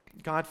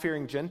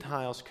God-fearing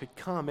Gentiles could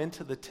come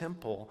into the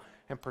temple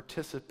and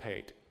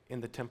participate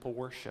in the temple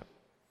worship.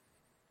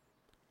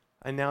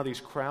 And now these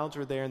crowds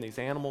were there and these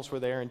animals were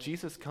there, and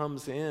Jesus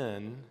comes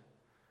in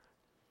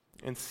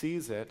and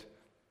sees it.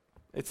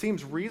 It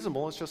seems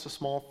reasonable. It's just a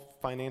small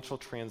financial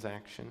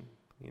transaction.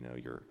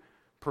 You're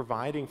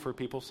providing for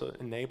people, so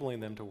enabling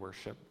them to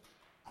worship.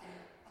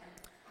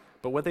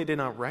 But what they did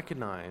not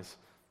recognize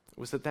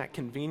was that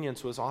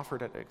convenience was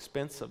offered at the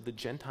expense of the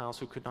Gentiles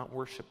who could not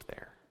worship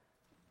there.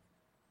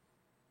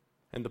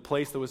 And the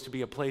place that was to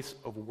be a place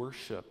of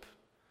worship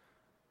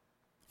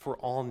for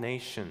all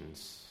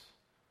nations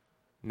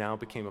now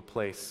became a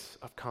place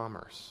of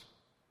commerce.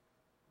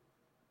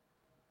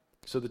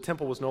 So the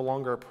temple was no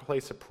longer a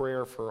place of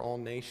prayer for all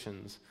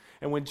nations.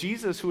 And when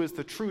Jesus, who is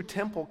the true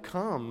temple,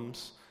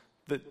 comes,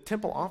 the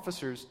temple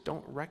officers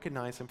don't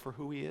recognize him for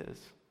who he is.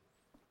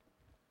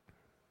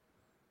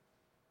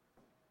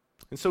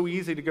 It's so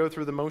easy to go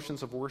through the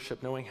motions of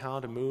worship, knowing how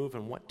to move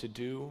and what to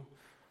do.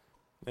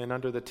 And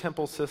under the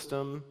temple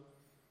system,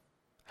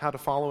 how to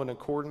follow in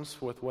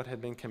accordance with what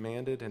had been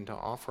commanded and to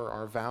offer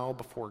our vow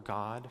before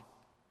God.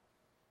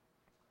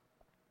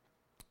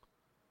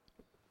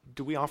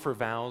 Do we offer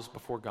vows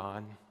before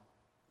God?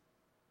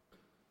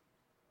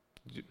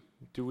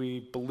 Do we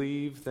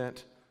believe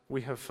that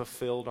we have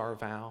fulfilled our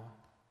vow?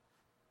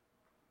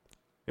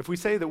 If we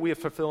say that we have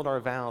fulfilled our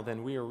vow,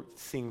 then we are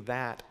seeing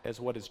that as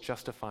what is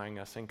justifying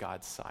us in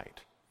God's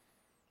sight.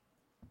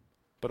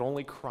 But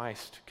only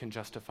Christ can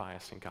justify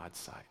us in God's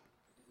sight.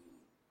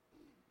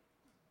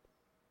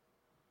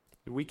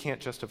 We can't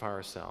justify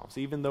ourselves,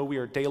 even though we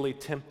are daily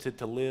tempted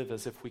to live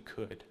as if we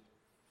could.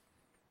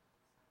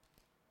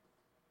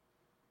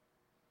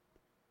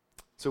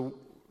 So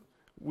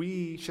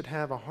we should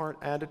have a heart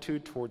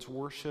attitude towards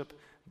worship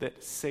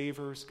that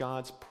savors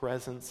God's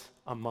presence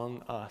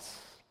among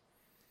us.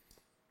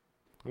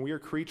 We are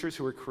creatures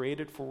who are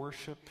created for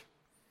worship.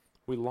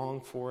 We long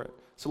for it.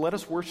 So let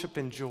us worship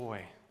in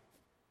joy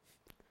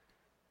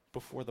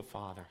before the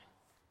Father.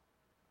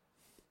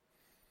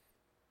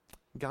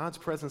 God's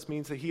presence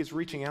means that he is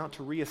reaching out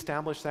to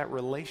reestablish that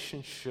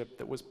relationship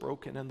that was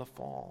broken in the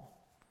fall.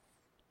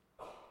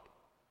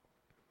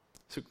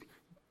 So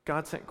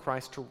God sent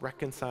Christ to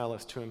reconcile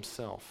us to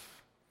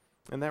himself.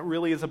 And that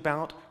really is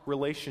about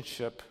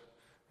relationship,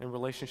 and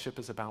relationship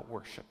is about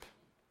worship.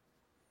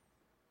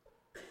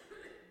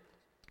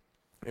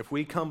 If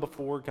we come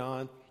before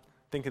God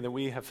thinking that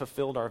we have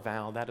fulfilled our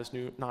vow, that is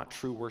not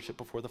true worship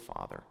before the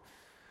Father.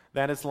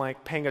 That is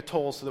like paying a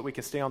toll so that we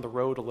can stay on the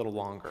road a little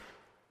longer.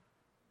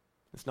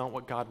 It's not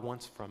what God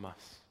wants from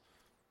us.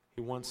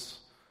 He wants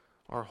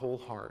our whole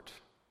heart.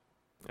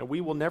 And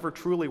we will never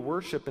truly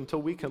worship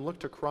until we can look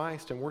to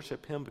Christ and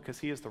worship him because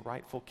he is the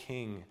rightful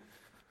king.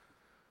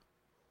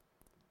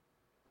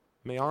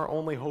 May our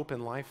only hope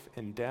in life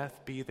and death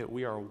be that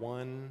we are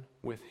one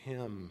with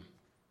him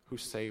who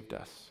saved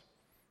us.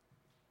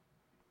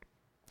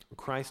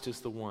 Christ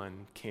is the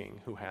one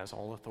king who has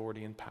all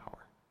authority and power.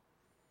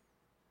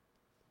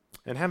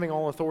 And having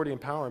all authority and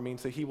power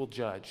means that he will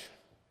judge.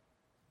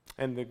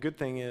 And the good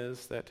thing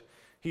is that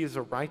he is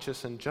a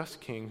righteous and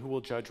just king who will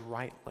judge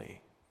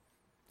rightly.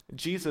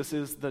 Jesus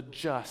is the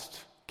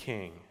just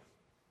king.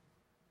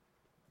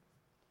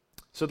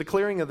 So the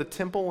clearing of the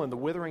temple and the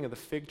withering of the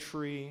fig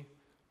tree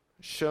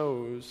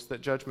shows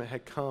that judgment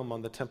had come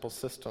on the temple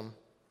system.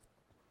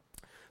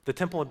 The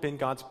temple had been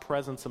God's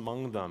presence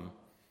among them.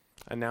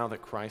 And now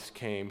that Christ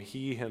came,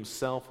 he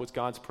himself was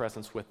God's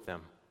presence with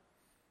them.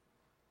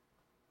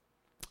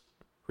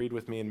 Read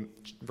with me in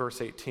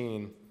verse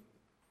 18.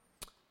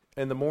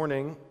 In the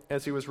morning,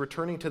 as he was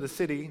returning to the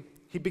city,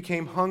 he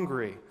became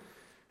hungry.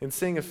 And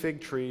seeing a fig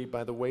tree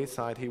by the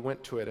wayside, he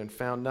went to it and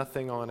found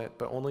nothing on it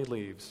but only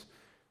leaves.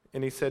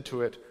 And he said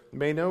to it,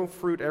 "May no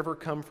fruit ever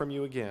come from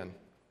you again."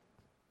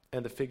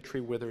 And the fig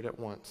tree withered at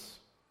once.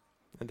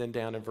 And then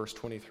down in verse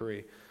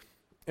 23.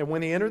 And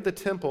when he entered the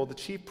temple, the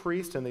chief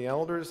priest and the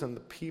elders and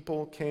the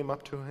people came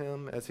up to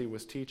him as he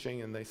was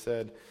teaching, and they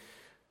said,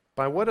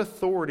 "By what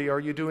authority are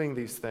you doing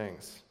these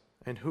things?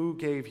 And who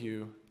gave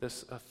you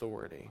this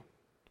authority?"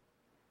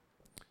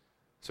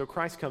 So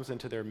Christ comes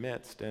into their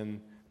midst,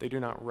 and they do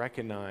not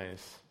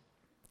recognize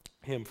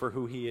him for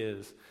who he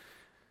is.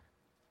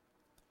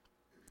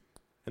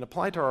 And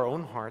applied to our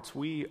own hearts,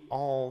 we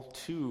all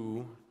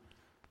too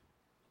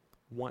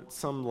want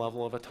some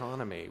level of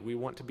autonomy. We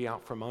want to be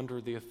out from under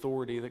the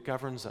authority that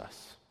governs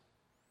us.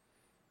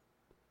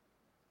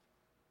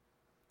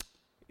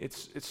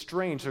 it's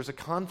strange. There's a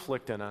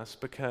conflict in us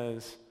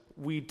because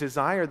we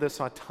desire this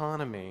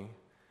autonomy,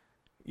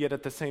 yet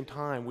at the same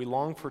time, we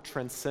long for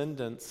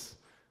transcendence,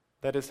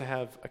 that is to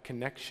have a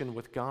connection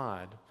with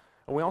God.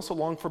 And we also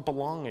long for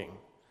belonging,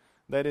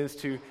 that is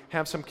to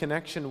have some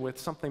connection with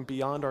something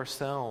beyond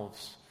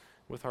ourselves,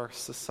 with our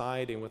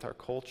society, with our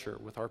culture,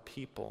 with our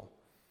people.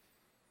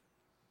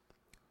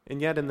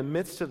 And yet in the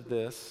midst of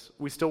this,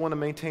 we still want to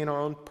maintain our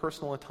own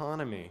personal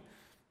autonomy.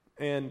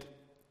 And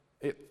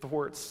it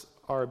thwarts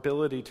our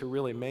ability to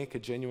really make a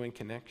genuine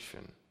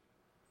connection.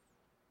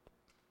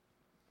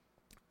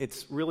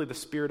 It's really the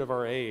spirit of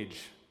our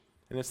age,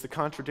 and it's the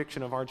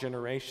contradiction of our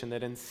generation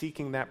that in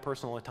seeking that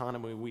personal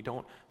autonomy, we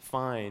don't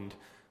find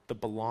the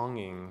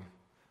belonging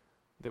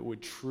that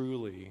would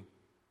truly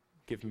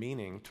give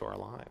meaning to our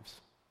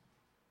lives.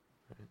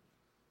 Right?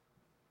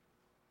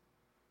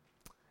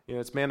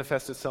 It's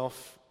manifested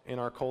itself in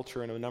our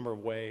culture in a number of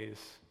ways.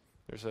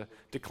 There's a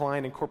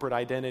decline in corporate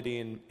identity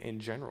in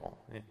general.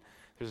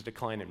 There's a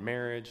decline in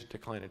marriage, a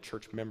decline in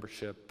church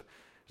membership.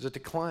 There's a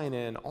decline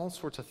in all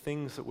sorts of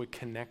things that would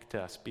connect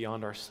us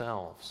beyond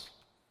ourselves.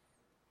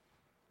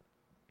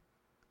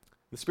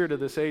 The spirit of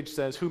this age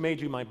says, "Who made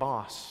you my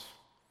boss?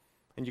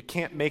 And you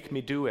can't make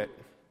me do it.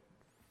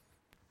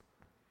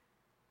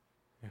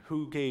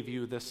 Who gave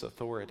you this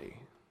authority?"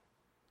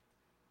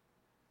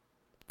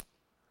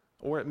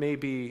 Or it may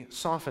be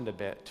softened a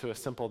bit to a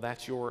simple,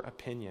 "That's your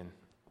opinion."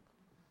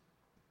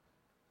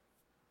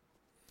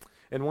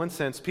 In one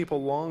sense,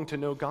 people long to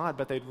know God,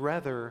 but they'd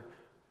rather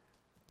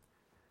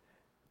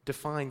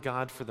define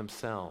God for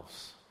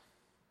themselves.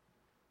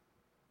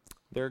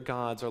 Their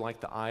gods are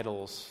like the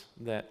idols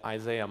that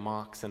Isaiah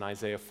mocks in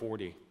Isaiah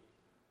 40.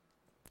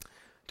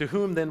 "To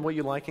whom then will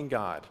you liken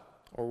God?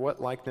 Or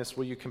what likeness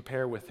will you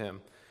compare with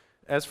him?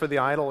 As for the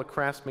idol, a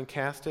craftsman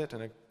cast it,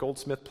 and a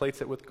goldsmith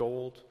plates it with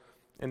gold,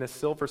 and a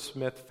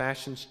silversmith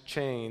fashions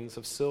chains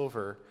of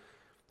silver.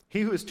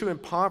 He who is too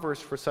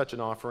impoverished for such an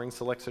offering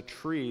selects a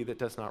tree that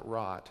does not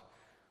rot.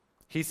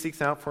 He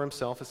seeks out for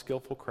himself a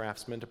skillful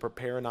craftsman to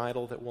prepare an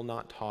idol that will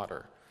not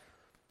totter.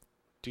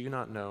 Do you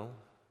not know?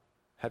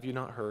 Have you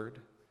not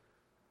heard?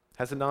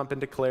 Has it not been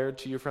declared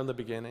to you from the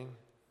beginning?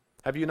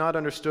 Have you not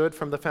understood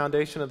from the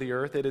foundation of the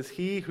earth? It is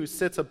he who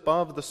sits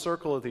above the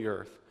circle of the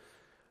earth,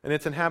 and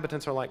its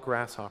inhabitants are like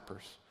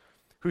grasshoppers,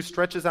 who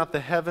stretches out the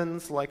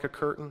heavens like a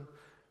curtain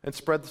and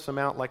spreads them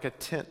out like a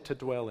tent to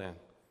dwell in.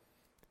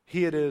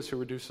 He it is who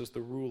reduces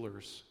the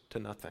rulers to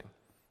nothing,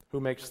 who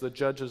makes the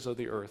judges of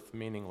the earth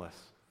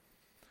meaningless."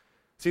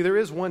 See, there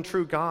is one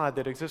true God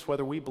that exists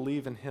whether we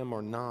believe in him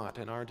or not,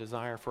 and our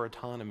desire for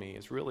autonomy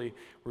is really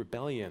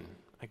rebellion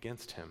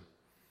against him.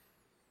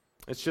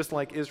 It's just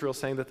like Israel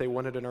saying that they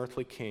wanted an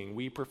earthly king.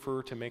 We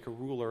prefer to make a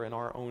ruler in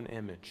our own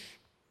image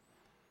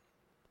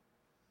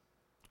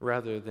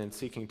rather than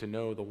seeking to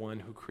know the one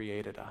who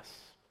created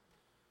us.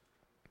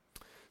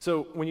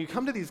 So when you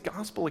come to these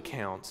gospel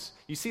accounts,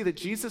 you see that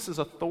Jesus'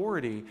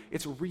 authority,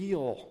 it's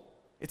real,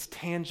 it's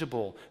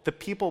tangible. The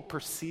people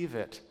perceive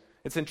it.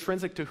 It's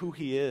intrinsic to who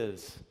he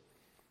is.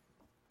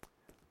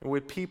 And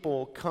when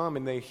people come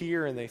and they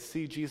hear and they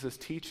see Jesus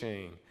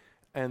teaching,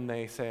 and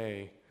they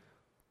say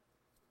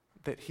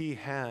that he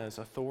has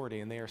authority,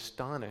 and they are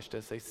astonished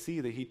as they see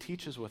that he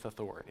teaches with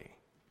authority.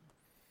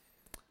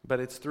 But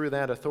it's through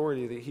that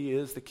authority that he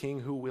is the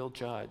king who will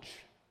judge.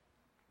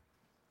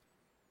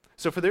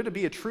 So for there to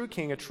be a true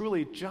king, a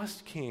truly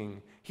just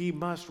king, he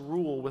must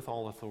rule with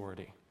all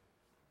authority.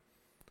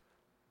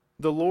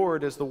 The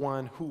Lord is the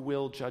one who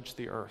will judge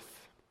the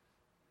earth.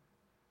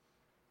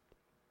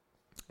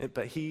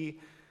 But he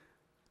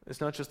is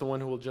not just the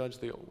one who will judge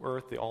the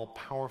earth, the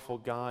all-powerful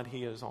God.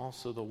 He is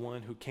also the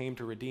one who came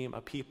to redeem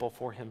a people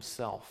for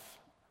himself.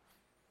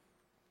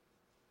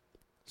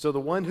 So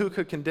the one who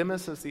could condemn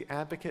us is the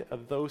advocate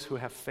of those who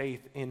have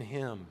faith in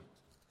him.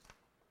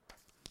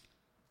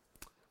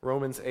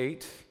 Romans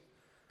 8,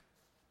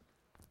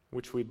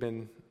 which we've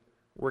been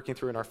working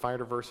through in our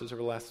fighter verses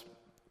over the last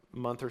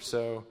month or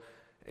so,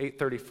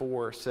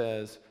 8:34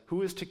 says,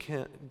 "Who is to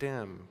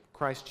condemn?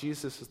 Christ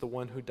Jesus is the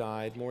one who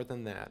died, more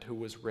than that, who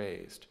was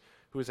raised,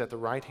 who is at the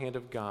right hand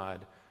of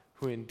God,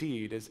 who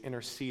indeed is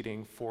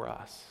interceding for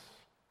us."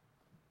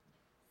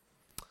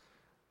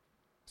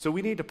 So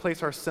we need to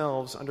place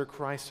ourselves under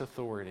Christ's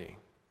authority.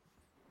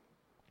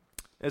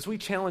 As we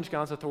challenge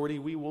God's authority,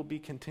 we will be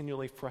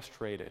continually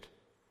frustrated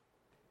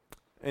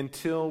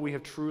until we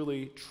have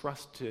truly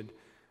trusted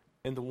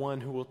in the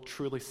one who will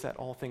truly set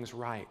all things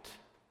right.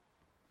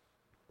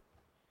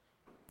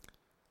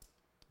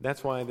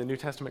 That's why the New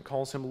Testament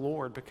calls him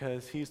Lord,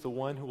 because he's the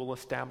one who will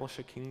establish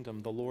a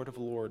kingdom, the Lord of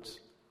Lords.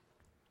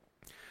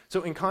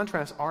 So in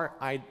contrast, our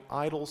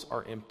idols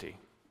are empty.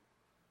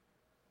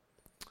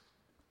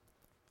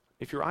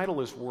 If your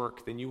idol is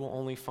work, then you will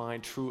only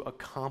find true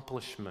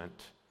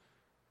accomplishment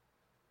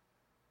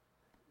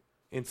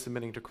in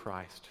submitting to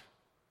Christ.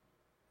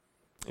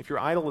 If your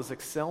idol is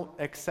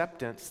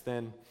acceptance,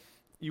 then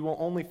you will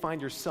only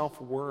find your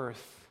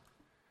self-worth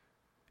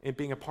in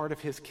being a part of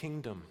his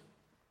kingdom.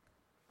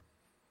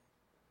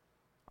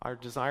 Our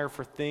desire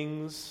for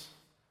things,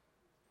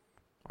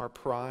 our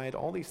pride,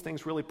 all these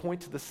things really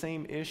point to the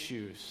same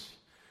issues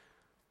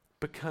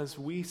because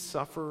we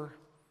suffer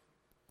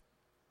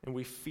and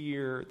we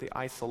fear the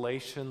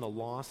isolation, the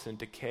loss, and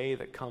decay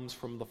that comes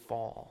from the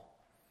fall.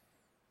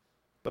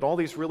 But all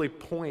these really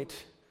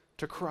point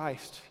to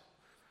Christ.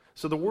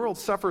 So the world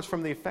suffers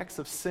from the effects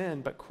of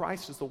sin, but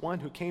Christ is the one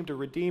who came to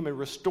redeem and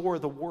restore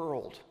the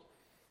world.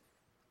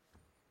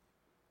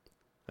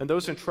 And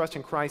those who trust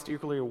in Christ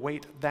eagerly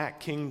await that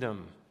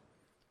kingdom.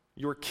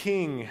 Your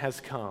King has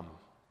come.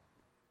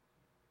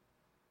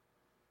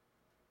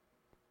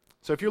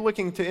 So if you're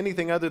looking to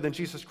anything other than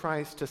Jesus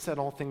Christ to set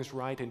all things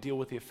right and deal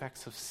with the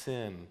effects of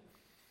sin,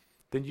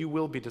 then you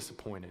will be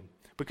disappointed.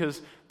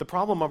 Because the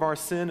problem of our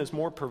sin is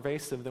more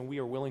pervasive than we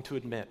are willing to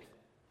admit.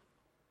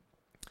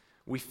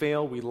 We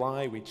fail, we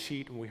lie, we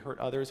cheat, and we hurt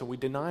others, and we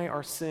deny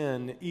our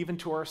sin even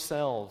to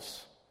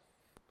ourselves.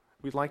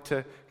 We'd like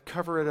to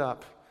cover it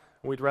up,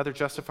 and we'd rather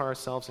justify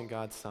ourselves in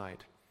God's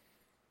sight.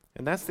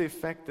 And that's the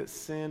effect that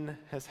sin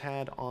has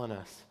had on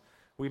us.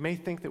 We may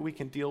think that we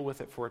can deal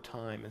with it for a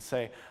time and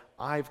say,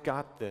 I've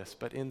got this,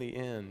 but in the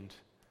end,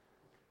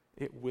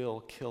 it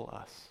will kill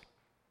us.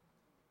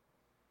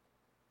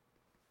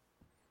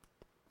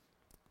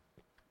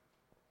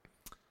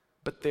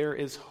 But there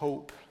is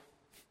hope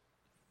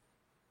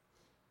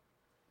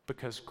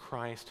because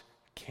Christ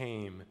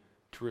came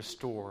to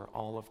restore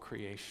all of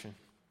creation.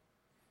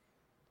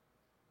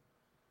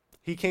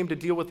 He came to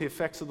deal with the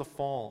effects of the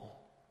fall,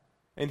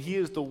 and he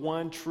is the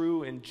one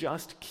true and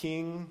just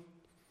King.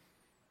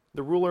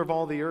 The ruler of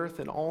all the earth,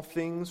 and all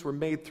things were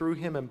made through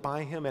him and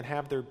by him and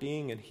have their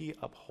being, and he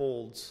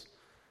upholds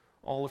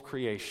all of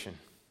creation.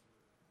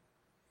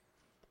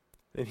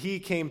 And he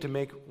came to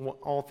make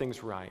all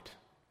things right.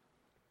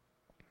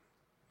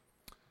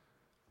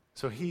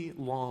 So he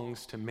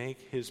longs to make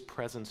his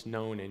presence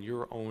known in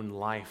your own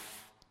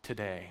life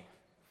today.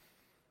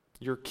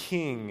 Your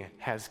King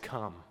has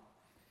come.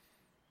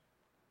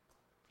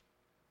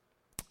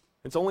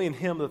 It's only in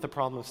him that the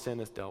problem of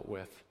sin is dealt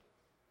with.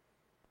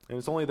 And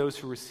it's only those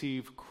who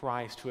receive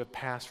Christ who have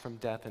passed from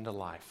death into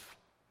life.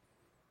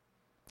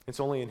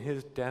 It's only in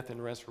his death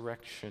and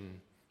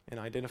resurrection and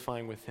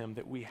identifying with him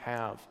that we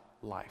have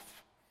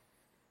life.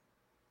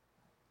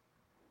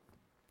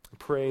 I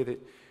pray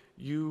that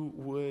you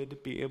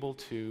would be able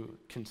to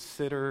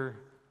consider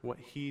what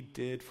he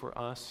did for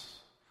us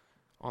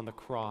on the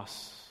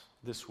cross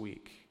this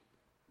week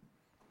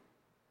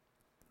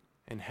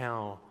and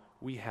how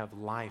we have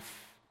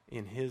life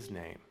in his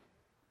name.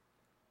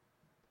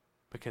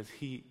 Because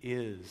he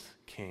is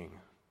King.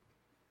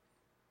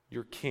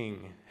 Your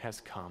King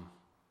has come.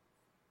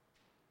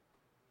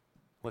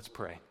 Let's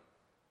pray.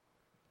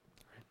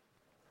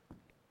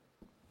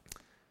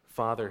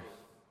 Father,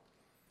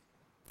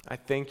 I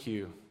thank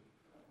you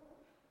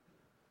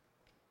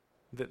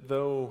that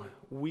though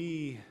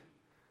we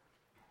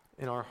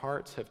in our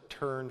hearts have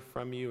turned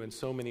from you in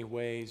so many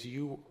ways,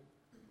 you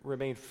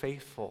remain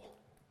faithful.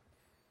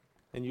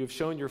 And you have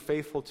shown your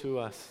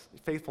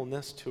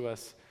faithfulness to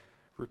us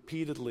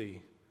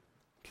repeatedly,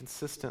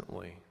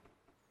 consistently.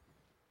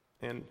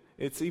 And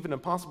it's even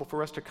impossible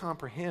for us to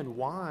comprehend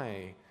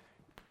why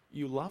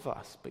you love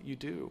us, but you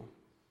do.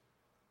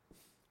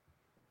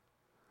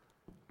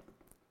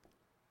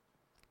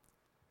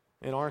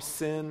 And our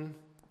sin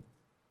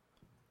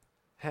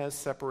has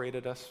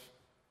separated us,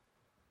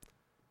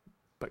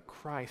 but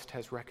Christ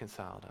has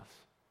reconciled us.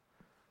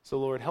 So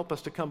Lord, help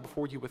us to come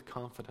before you with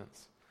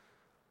confidence.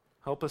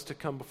 Help us to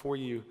come before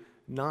you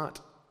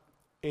not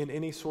in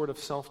any sort of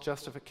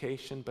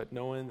self-justification, but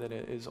knowing that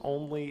it is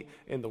only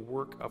in the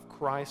work of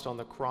Christ on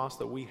the cross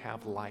that we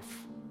have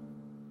life.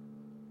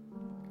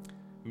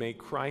 May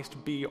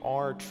Christ be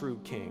our true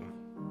King.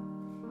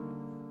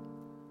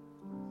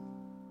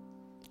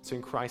 It's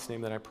in Christ's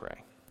name that I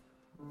pray.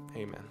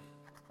 Amen.